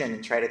question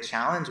and try to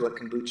challenge what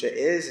kombucha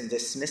is and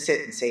dismiss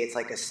it and say it's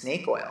like a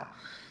snake oil,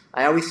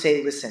 I always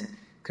say, listen,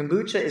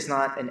 kombucha is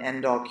not an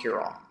end-all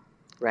cure-all,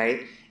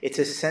 right? It's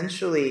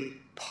essentially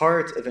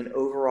part of an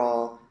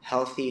overall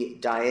healthy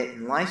diet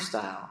and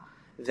lifestyle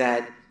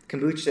that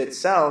kombucha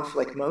itself,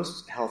 like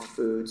most health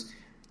foods,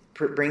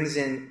 brings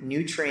in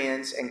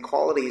nutrients and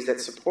qualities that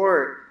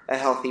support a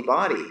healthy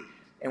body.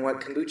 And what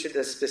kombucha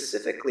does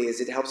specifically is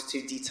it helps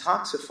to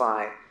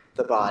detoxify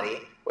the body,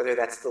 whether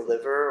that's the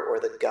liver or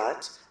the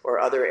gut or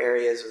other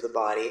areas of the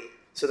body,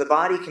 so the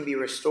body can be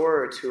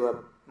restored to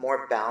a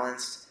more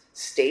balanced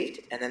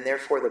state, and then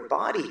therefore the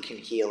body can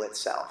heal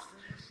itself.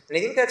 And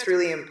I think that's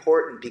really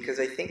important because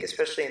I think,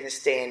 especially in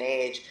this day and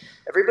age,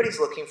 everybody's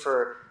looking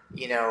for,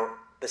 you know,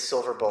 the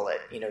silver bullet.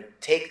 You know,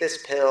 take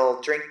this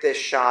pill, drink this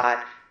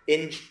shot,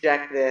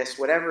 inject this,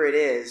 whatever it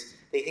is.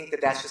 They think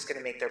that that's just going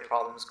to make their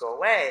problems go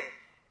away.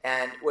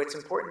 And what's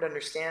important to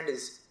understand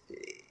is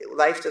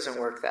life doesn't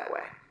work that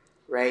way,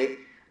 right?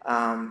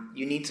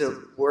 You need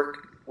to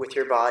work with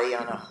your body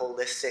on a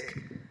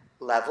holistic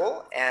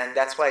level, and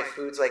that's why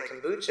foods like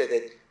kombucha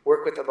that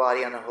work with the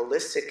body on a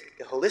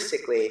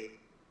holistically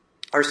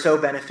are so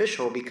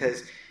beneficial,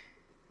 because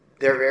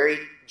they're very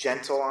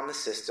gentle on the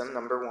system,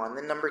 number one.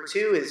 And number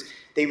two is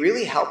they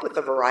really help with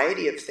a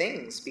variety of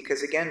things,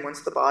 because again,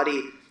 once the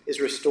body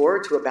is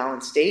restored to a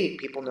balanced state,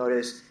 people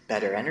notice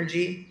better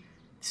energy,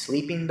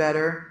 sleeping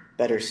better,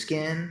 better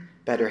skin,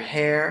 better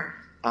hair,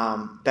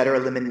 better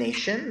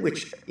elimination,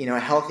 which, you know, a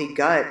healthy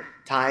gut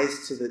ties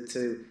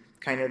to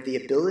kind of the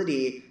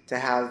ability to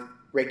have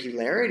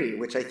regularity,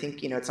 which I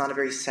think, it's not a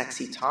very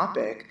sexy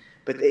topic,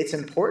 but it's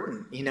important,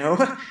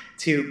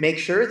 to make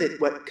sure that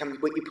what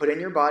you put in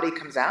your body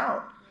comes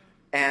out.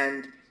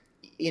 And,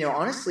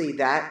 honestly,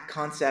 that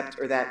concept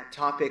or that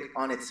topic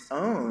on its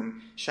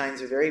own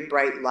shines a very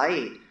bright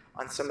light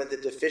on some of the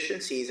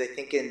deficiencies, I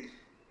think, in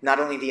not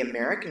only the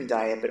American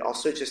diet, but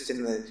also just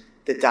in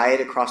the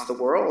diet across the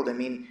world. I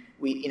mean,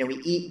 we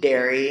eat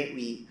dairy,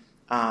 we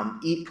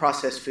eat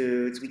processed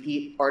foods, we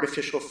eat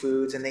artificial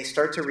foods, and they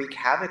start to wreak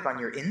havoc on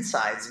your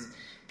insides. And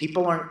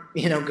people aren't,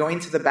 going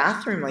to the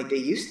bathroom like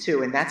they used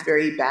to, and that's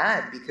very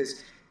bad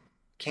because,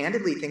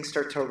 candidly, things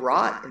start to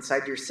rot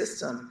inside your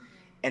system,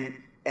 and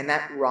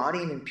that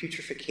rotting and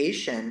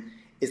putrefaction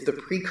is the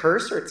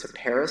precursor to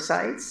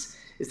parasites,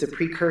 is the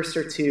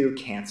precursor to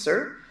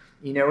cancer.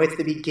 It's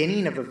the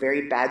beginning of a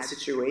very bad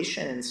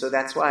situation, and so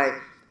that's why,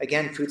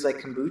 again, foods like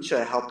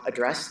kombucha help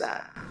address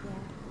that.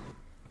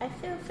 I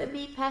feel for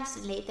me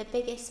personally, the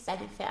biggest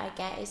benefit I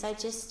get is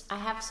I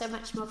have so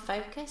much more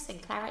focus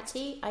and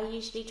clarity. I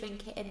usually drink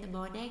it in the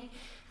morning,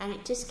 and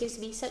it just gives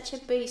me such a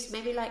boost.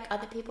 Maybe like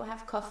other people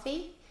have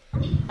coffee,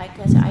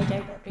 because I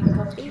don't drink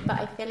coffee, but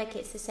I feel like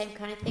it's the same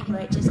kind of thing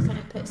where it just kind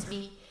of puts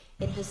me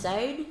in the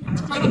zone. Do you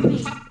know what I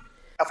mean?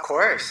 Of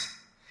course.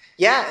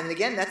 Yeah, and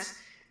again,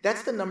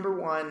 that's the number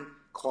one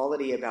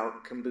quality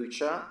about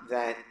kombucha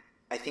that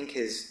I think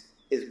is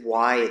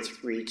why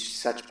it's reached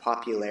such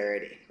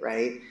popularity,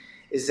 right?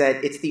 Is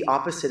that it's the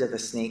opposite of a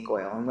snake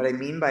oil. And what I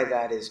mean by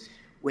that is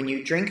when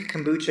you drink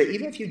kombucha,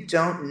 even if you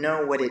don't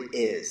know what it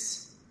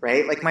is,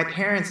 right? Like my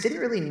parents didn't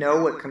really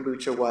know what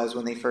kombucha was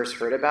when they first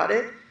heard about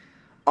it.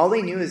 All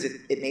they knew is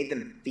it made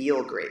them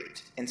feel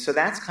great. And so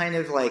that's kind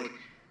of like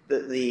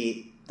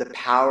the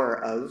power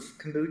of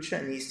kombucha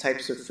and these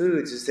types of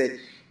foods is that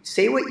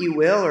say what you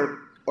will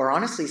or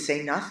honestly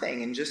say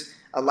nothing and just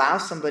allow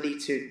somebody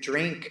to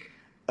drink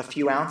a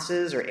few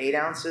ounces or 8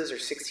 ounces or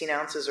 16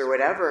 ounces or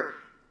whatever.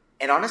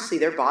 And honestly,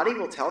 their body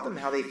will tell them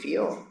how they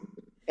feel.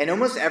 And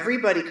almost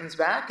everybody comes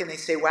back and they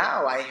say,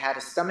 wow, I had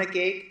a stomach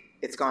ache,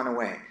 it's gone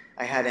away.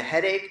 I had a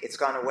headache, it's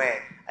gone away.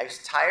 I was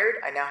tired,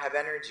 I now have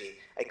energy.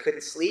 I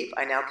couldn't sleep,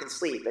 I now can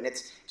sleep. And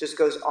it just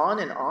goes on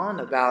and on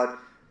about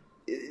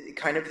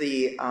kind of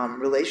the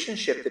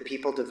relationship that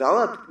people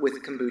develop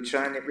with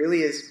kombucha. And it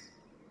really is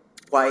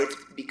why it's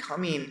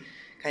becoming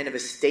kind of a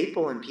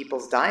staple in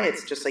people's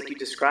diets, just like you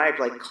described,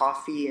 like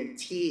coffee and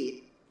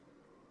tea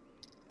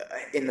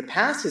in the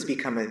past has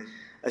become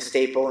a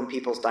staple in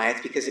people's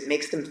diets because it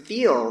makes them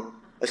feel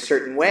a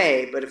certain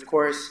way. But of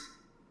course,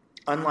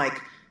 unlike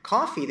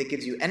coffee that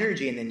gives you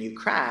energy and then you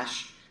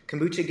crash,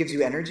 kombucha gives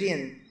you energy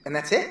and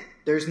that's it.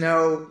 There's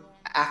no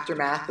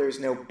aftermath,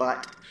 there's no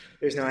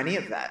there's no any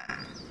of that.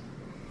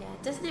 Yeah,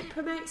 doesn't it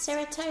promote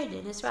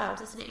serotonin as well?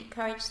 Doesn't it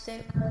encourage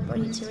the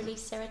body to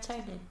release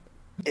serotonin?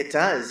 It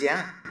does,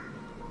 yeah.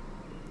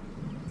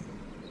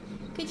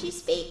 Could you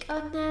speak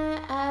on the,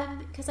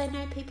 because I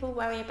know people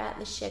worry about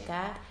the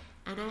sugar,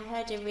 and I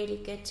heard a really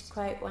good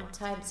quote one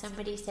time.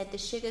 Somebody said, the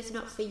sugar's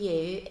not for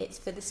you, it's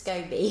for the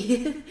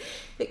SCOBY.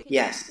 But could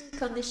you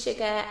speak on the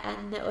sugar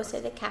and also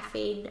the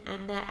caffeine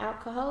and the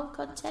alcohol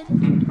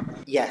content?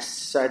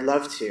 Yes, I'd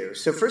love to.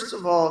 So first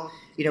of all,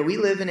 we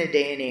live in a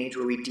day and age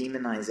where we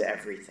demonize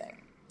everything,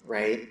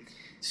 right?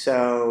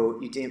 So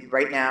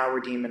right now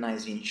we're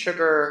demonizing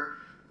sugar.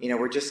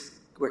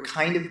 We're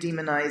kind of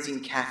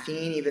demonizing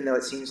caffeine, even though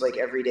it seems like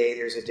every day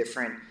there's a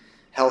different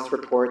health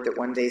report that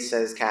one day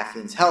says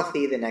caffeine's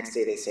healthy, the next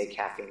day they say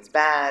caffeine's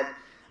bad.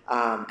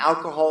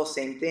 Alcohol,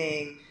 same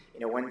thing.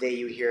 One day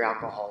you hear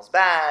alcohol's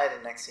bad,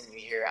 and next thing you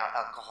hear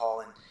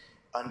alcohol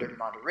under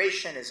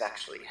moderation is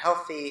actually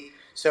healthy.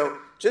 So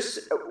just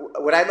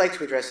what I'd like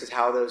to address is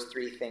how those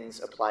three things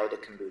apply to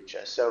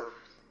kombucha. So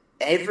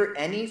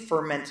any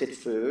fermented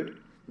food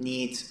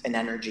needs an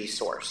energy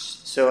source.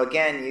 So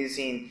again,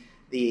 using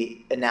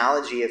the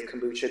analogy of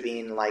kombucha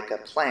being like a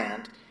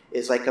plant,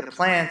 is like a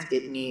plant,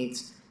 it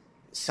needs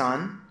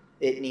sun,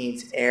 it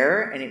needs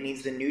air, and it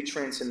needs the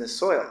nutrients in the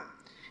soil.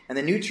 And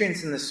the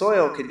nutrients in the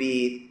soil could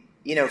be,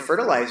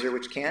 fertilizer,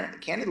 which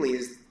candidly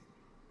is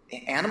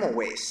animal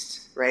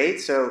waste, right?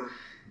 So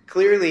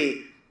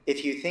clearly,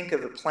 if you think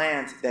of a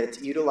plant that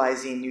it's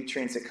utilizing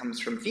nutrients that comes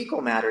from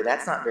fecal matter,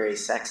 that's not very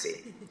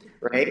sexy,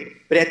 right?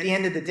 But at the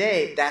end of the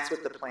day, that's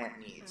what the plant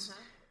needs. Uh-huh.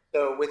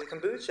 So with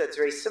kombucha, it's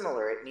very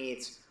similar. It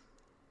needs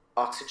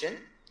oxygen.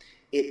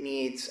 It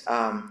needs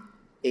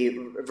a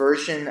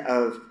version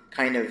of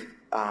kind of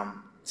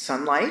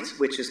sunlight,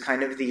 which is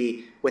kind of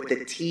what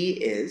the tea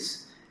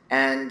is.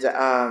 And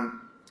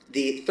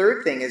the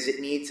third thing is it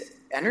needs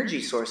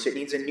energy source. It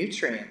needs a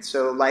nutrient.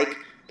 So like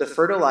the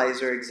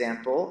fertilizer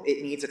example,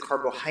 it needs a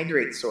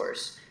carbohydrate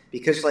source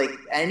because like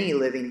any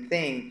living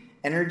thing,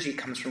 energy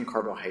comes from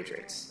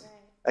carbohydrates.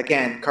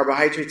 Again,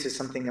 carbohydrates is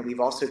something that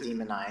we've also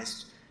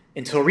demonized.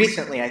 Until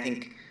recently, I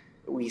think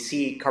we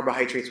see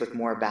carbohydrates with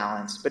more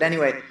balance. But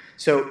anyway,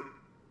 so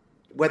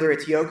whether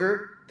it's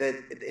yogurt,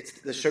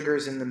 it's the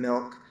sugars in the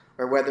milk,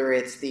 or whether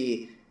it's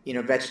the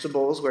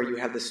vegetables where you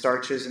have the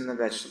starches in the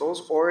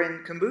vegetables, or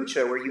in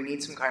kombucha where you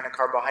need some kind of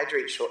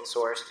carbohydrate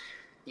source,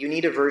 you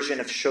need a version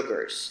of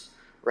sugars,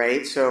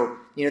 right? So,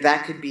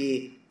 that could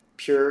be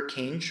pure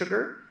cane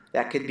sugar,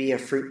 that could be a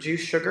fruit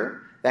juice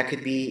sugar, that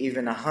could be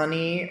even a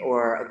honey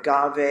or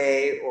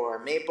agave or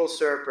maple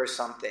syrup or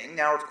something.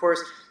 Now, of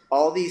course,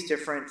 all these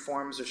different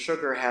forms of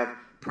sugar have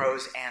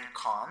pros and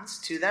cons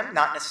to them,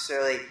 not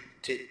necessarily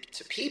to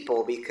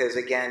people, because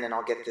again, and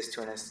I'll get this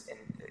to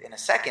in a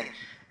second,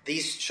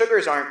 these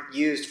sugars aren't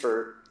used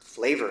for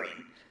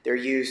flavoring. They're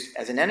used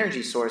as an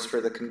energy source for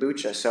the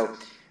kombucha. So,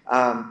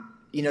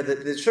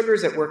 the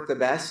sugars that work the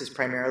best is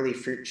primarily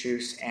fruit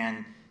juice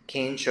and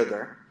cane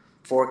sugar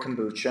for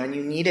kombucha, and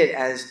you need it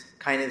as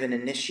kind of an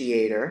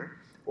initiator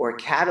or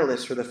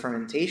catalyst for the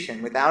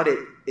fermentation. Without it,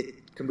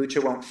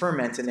 kombucha won't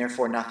ferment, and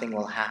therefore nothing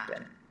will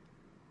happen.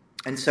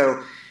 And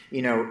so,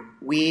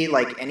 we,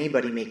 like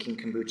anybody making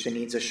kombucha,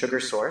 needs a sugar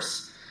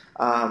source.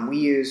 We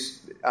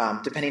use,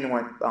 depending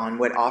on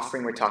what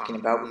offering we're talking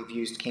about, we've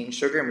used cane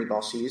sugar, and we've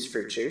also used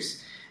fruit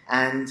juice.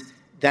 And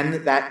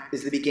then that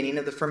is the beginning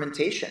of the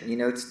fermentation.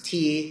 It's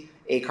tea,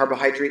 a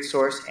carbohydrate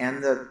source,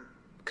 and the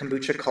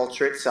kombucha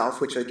culture itself,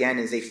 which again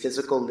is a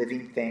physical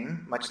living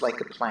thing, much like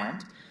a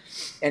plant.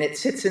 And it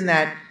sits in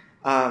that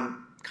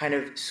kind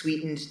of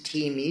sweetened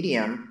tea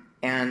medium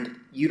and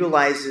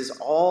utilizes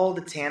all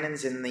the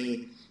tannins in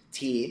the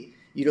tea,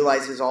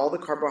 utilizes all the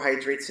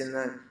carbohydrates in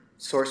the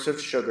source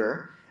of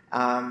sugar,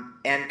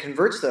 and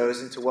converts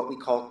those into what we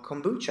call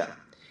kombucha.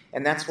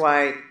 And that's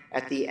why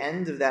at the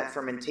end of that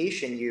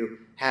fermentation, you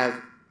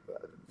have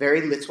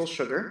very little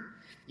sugar,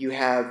 you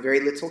have very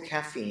little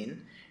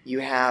caffeine,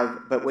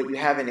 but what you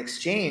have in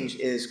exchange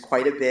is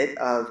quite a bit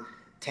of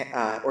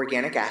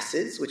organic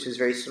acids, which is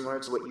very similar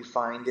to what you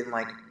find in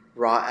like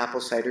raw apple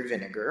cider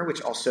vinegar,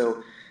 which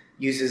also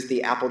uses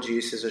the apple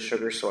juice as a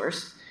sugar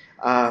source.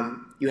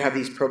 You have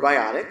these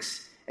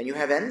probiotics, and you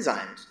have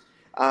enzymes.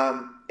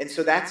 And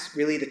so that's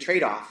really the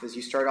trade-off, is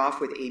you start off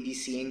with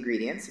ABC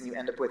ingredients, and you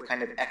end up with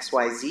kind of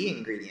XYZ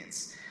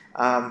ingredients.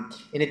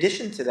 In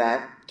addition to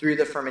that, through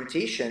the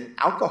fermentation,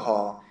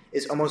 alcohol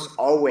is almost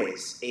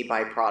always a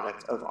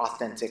byproduct of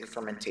authentic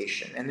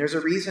fermentation. And there's a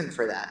reason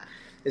for that,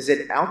 is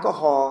that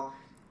alcohol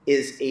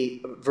is a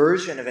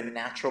version of a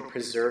natural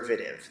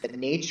preservative that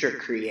nature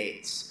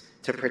creates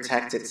to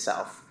protect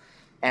itself.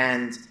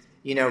 And,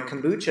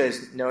 kombucha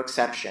is no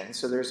exception.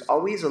 So there's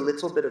always a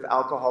little bit of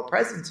alcohol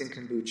present in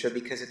kombucha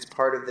because it's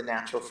part of the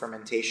natural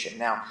fermentation.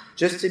 Now,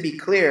 just to be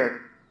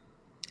clear,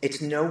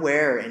 it's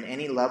nowhere in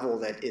any level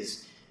that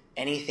is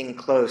anything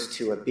close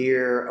to a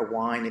beer, a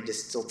wine, a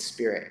distilled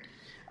spirit.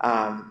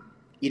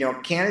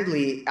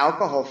 Candidly,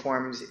 alcohol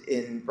forms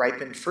in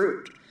ripened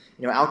fruit.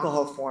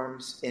 Alcohol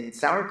forms in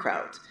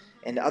sauerkraut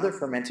and other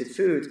fermented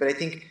foods, but I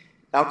think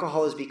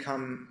alcohol has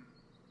become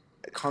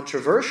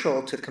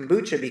controversial to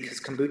kombucha because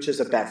kombucha is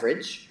a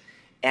beverage,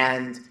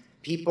 and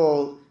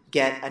people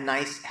get a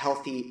nice,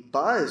 healthy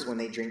buzz when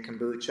they drink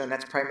kombucha, and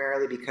that's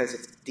primarily because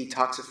it's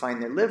detoxifying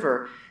their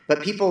liver,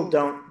 but people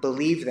don't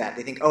believe that.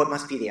 They think, it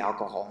must be the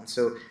alcohol, and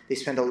so they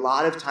spend a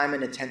lot of time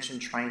and attention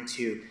trying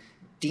to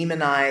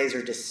demonize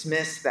or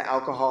dismiss the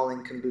alcohol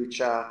in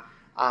kombucha,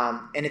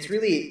 and it's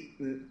really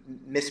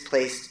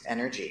misplaced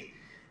energy.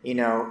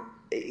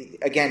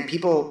 Again,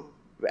 people,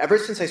 ever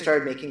since I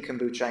started making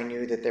kombucha, I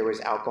knew that there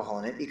was alcohol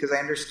in it because I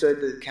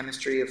understood the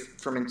chemistry of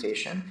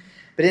fermentation.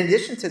 But in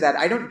addition to that,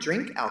 I don't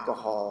drink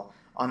alcohol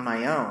on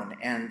my own,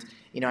 and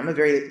I'm a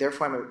very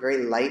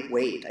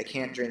lightweight. I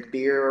can't drink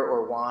beer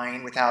or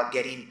wine without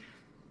getting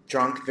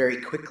drunk very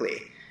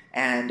quickly.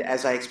 And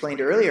as I explained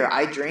earlier,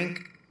 I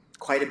drink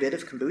quite a bit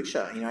of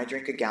kombucha. I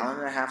drink 1.5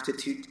 gallons to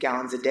 2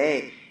 gallons a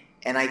day,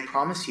 and I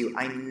promise you,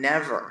 I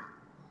never,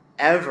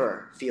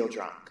 ever feel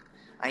drunk.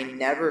 I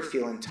never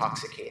feel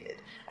intoxicated.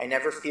 I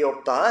never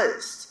feel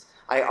buzzed.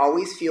 I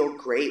always feel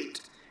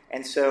great.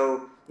 And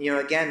so,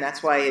 again,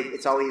 that's why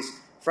it's always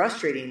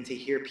frustrating to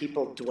hear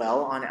people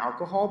dwell on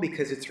alcohol,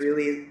 because it's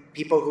really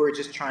people who are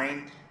just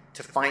trying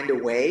to find a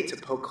way to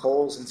poke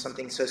holes in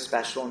something so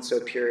special and so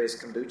pure as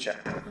kombucha.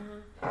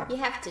 You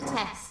have to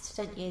test,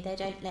 don't you? They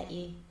don't let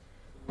you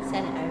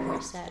sell it over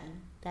a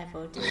certain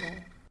level, do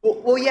they?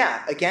 Well,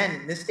 yeah.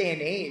 Again, in this day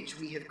and age,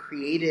 we have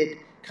created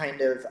kind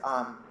of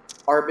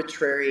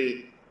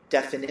arbitrary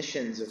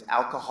definitions of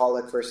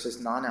alcoholic versus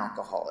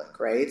non-alcoholic,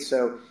 right?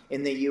 So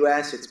in the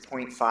U.S., it's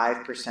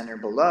 0.5% or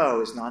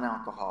below is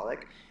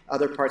non-alcoholic.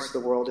 Other parts of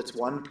the world, it's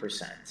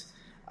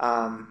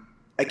 1%.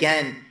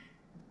 Again,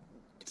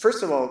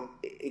 first of all,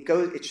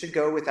 it should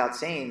go without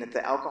saying that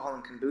the alcohol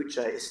in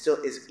kombucha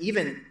is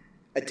even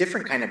a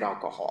different kind of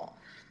alcohol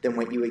than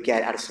what you would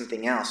get out of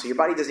something else. So your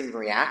body doesn't even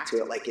react to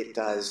it like it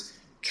does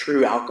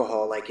true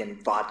alcohol, like in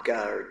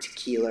vodka or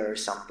tequila or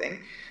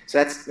something. So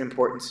that's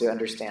important to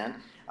understand.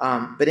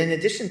 But in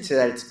addition to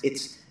that,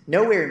 it's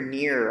nowhere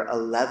near a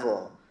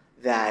level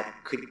that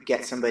could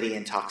get somebody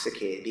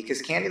intoxicated.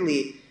 Because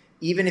candidly,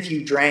 even if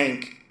you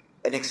drank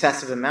an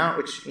excessive amount,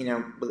 which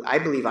I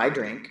believe I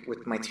drink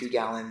with my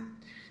 2-gallon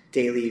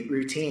daily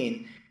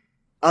routine,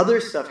 other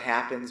stuff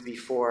happens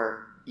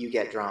before you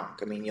get drunk.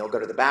 I mean, you'll go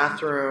to the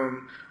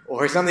bathroom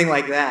or something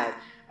like that.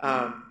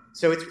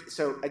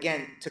 So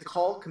again, to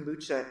call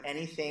kombucha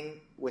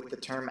anything with the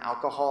term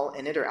alcohol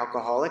in it or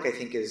alcoholic, I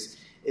think is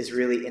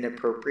really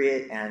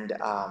inappropriate and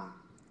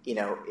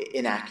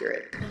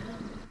inaccurate.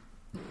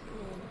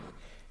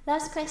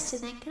 Last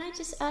question then. Can I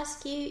just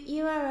ask you?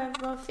 You are a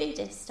raw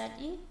foodist, aren't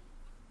you?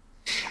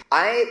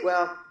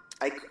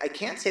 I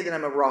can't say that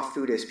I'm a raw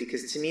foodist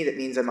because to me that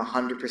means I'm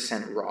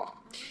 100% raw,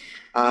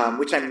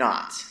 which I'm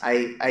not.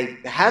 I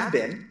have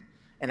been,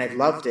 and I've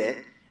loved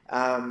it.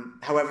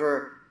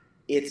 However,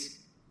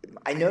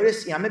 I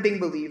notice I'm a big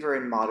believer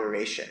in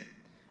moderation.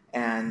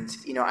 And,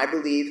 I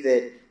believe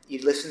that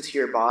you listen to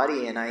your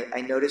body, and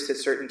I notice at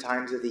certain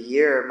times of the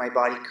year my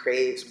body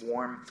craves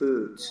warm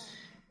foods,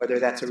 whether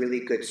that's a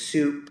really good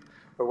soup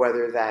or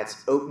whether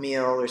that's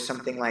oatmeal or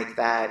something like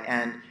that.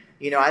 And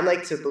I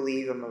like to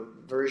believe I'm a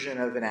version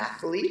of an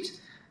athlete,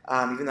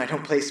 even though I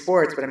don't play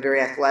sports, but I'm very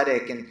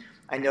athletic. And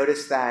I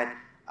notice that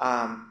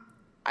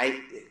I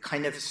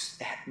kind of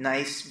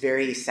nice,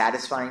 very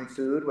satisfying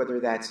food, whether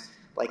that's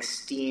like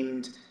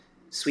steamed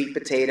sweet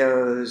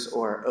potatoes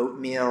or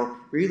oatmeal,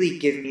 really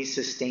give me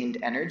sustained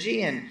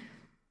energy. And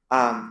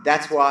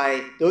that's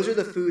why those are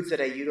the foods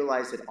that I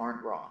utilize that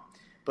aren't raw.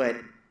 But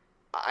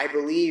I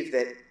believe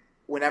that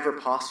whenever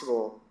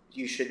possible,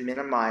 you should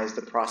minimize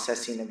the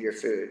processing of your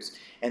foods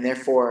and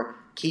therefore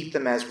keep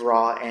them as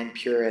raw and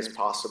pure as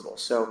possible.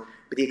 So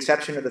with the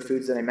exception of the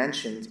foods that I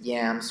mentioned,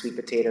 yams, sweet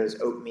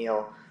potatoes,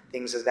 oatmeal,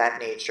 things of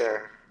that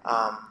nature,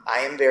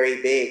 I am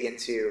very big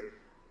into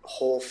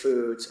whole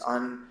foods,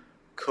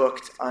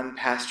 uncooked,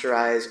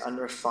 unpasteurized,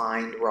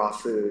 unrefined raw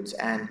foods.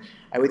 And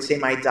I would say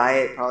my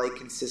diet probably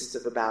consists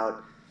of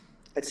about,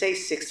 I'd say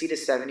 60 to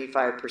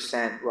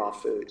 75% raw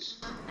foods.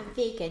 I'm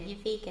vegan. You're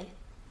vegan?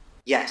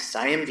 Yes,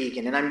 I am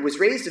vegan, and I was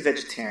raised a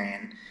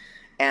vegetarian.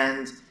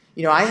 And,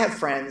 I have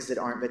friends that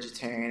aren't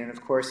vegetarian, and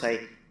of course I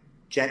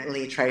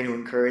gently try to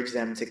encourage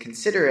them to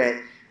consider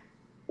it.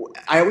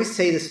 I always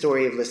say the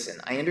story of, listen,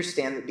 I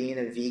understand that being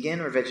a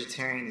vegan or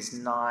vegetarian is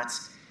not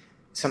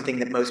something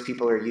that most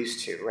people are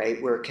used to,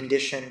 right? We're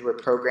conditioned, we're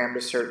programmed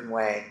a certain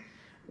way,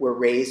 we're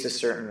raised a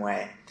certain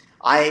way.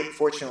 I,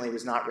 fortunately,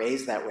 was not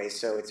raised that way,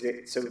 so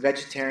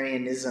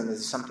vegetarianism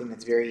is something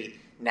that's very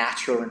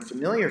natural and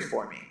familiar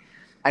for me.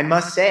 I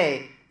must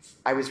say,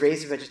 I was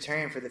raised a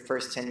vegetarian for the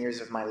first 10 years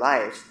of my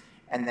life,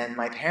 and then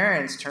my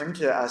parents turned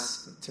to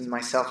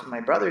myself and my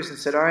brothers, and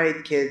said, all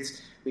right,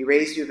 kids, we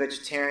raised you a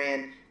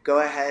vegetarian, go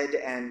ahead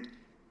and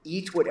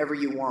eat whatever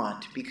you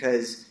want,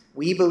 because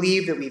we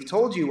believe that we've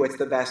told you what's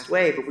the best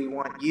way, but we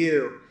want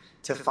you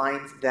to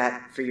find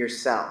that for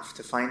yourself,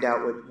 to find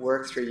out what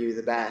works for you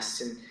the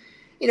best. And,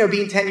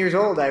 being 10 years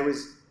old, I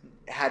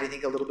had, I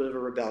think, a little bit of a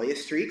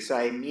rebellious streak, so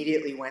I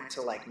immediately went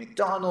to, like,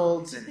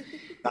 McDonald's and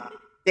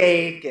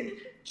steak and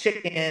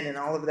chicken and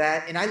all of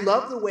that. And I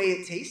loved the way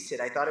it tasted.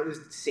 I thought it was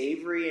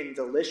savory and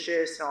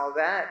delicious and all of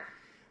that.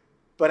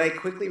 But I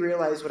quickly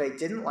realized what I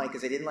didn't like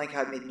is I didn't like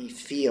how it made me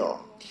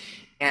feel.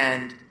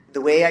 And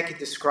the way I could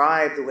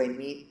describe the way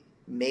meat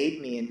made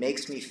me and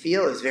makes me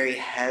feel is very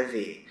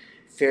heavy,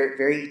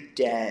 very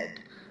dead.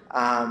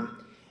 And,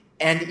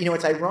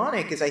 what's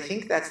ironic is I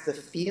think that's the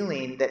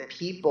feeling that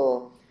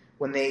people,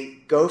 when they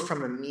go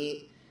from a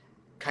meat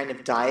kind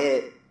of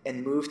diet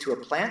and move to a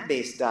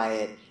plant-based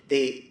diet,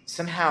 they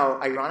somehow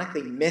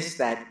ironically miss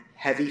that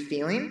heavy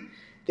feeling.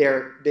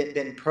 They're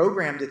been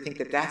programmed to think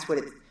that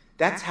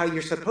that's how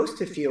you're supposed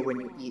to feel when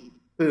you eat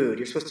food.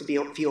 You're supposed to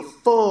feel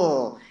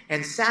full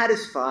and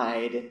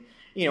satisfied,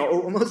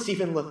 almost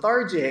even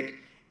lethargic.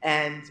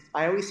 And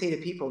I always say to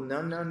people,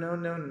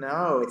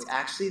 no. It's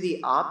actually the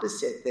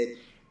opposite, that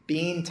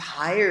being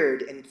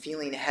tired and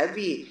feeling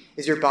heavy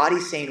is your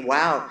body saying,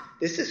 wow,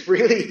 this is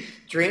really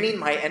draining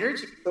my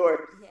energy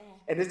source.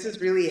 And this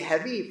is really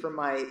heavy for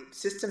my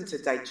system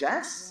to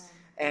digest.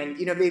 Yeah. And,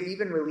 they've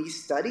even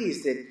released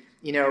studies that,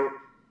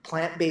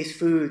 plant-based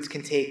foods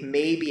can take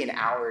maybe an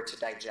hour to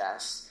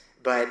digest,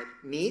 but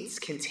meats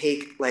can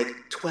take like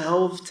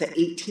 12 to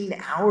 18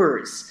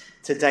 hours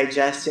to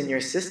digest in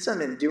your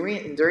system. And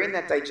during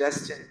that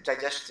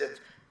digestive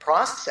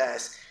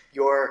process,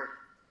 you're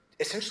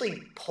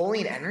essentially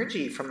pulling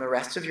energy from the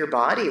rest of your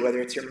body, whether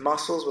it's your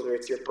muscles, whether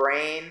it's your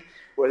brain,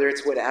 whether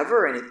it's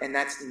whatever, and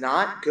that's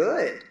not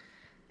good.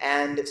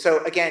 And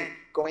so, again,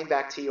 going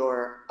back to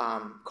your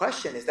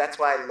question, is that's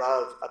why I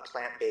love a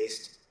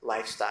plant-based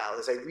lifestyle,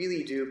 is I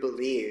really do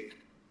believe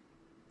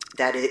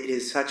that it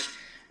is such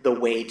the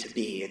way to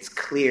be. It's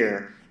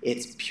clear,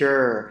 it's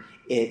pure,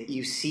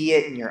 you see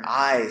it in your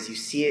eyes, you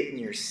see it in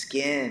your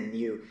skin,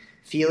 you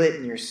feel it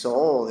in your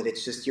soul, that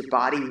it's just your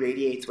body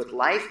radiates with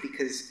life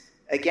because,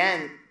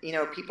 again,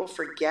 people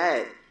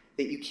forget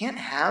that you can't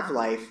have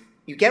life.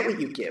 You get what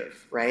you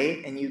give,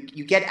 right? And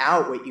you get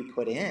out what you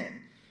put in.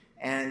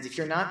 And if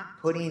you're not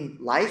putting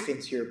life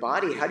into your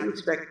body, how do you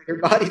expect your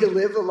body to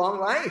live a long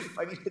life?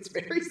 I mean, it's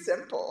very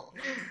simple.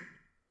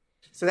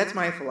 So that's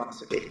my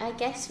philosophy. I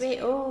guess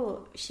we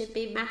all should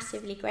be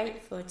massively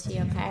grateful to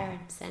your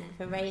parents and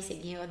for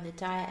raising you on the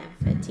diet and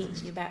for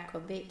teaching you about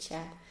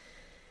kombucha.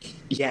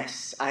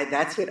 Yes,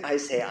 that's what I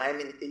say. I'm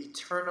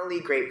eternally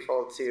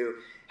grateful to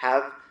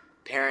have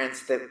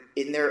parents that,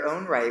 in their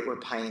own right, were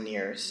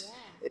pioneers,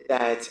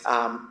 that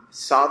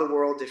saw the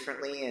world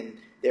differently and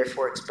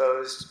therefore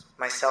exposed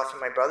myself and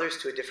my brothers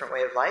to a different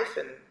way of life,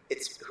 and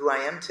it's who I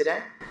am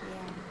today.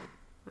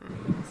 Yeah,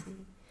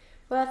 amazing.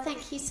 Well,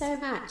 thank you so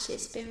much.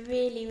 It's been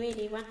really,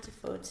 really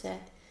wonderful to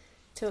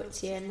talk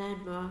to you and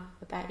learn more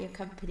about your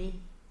company.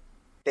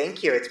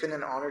 Thank you. It's been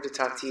an honor to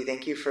talk to you.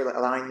 Thank you for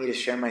allowing me to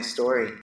share my story.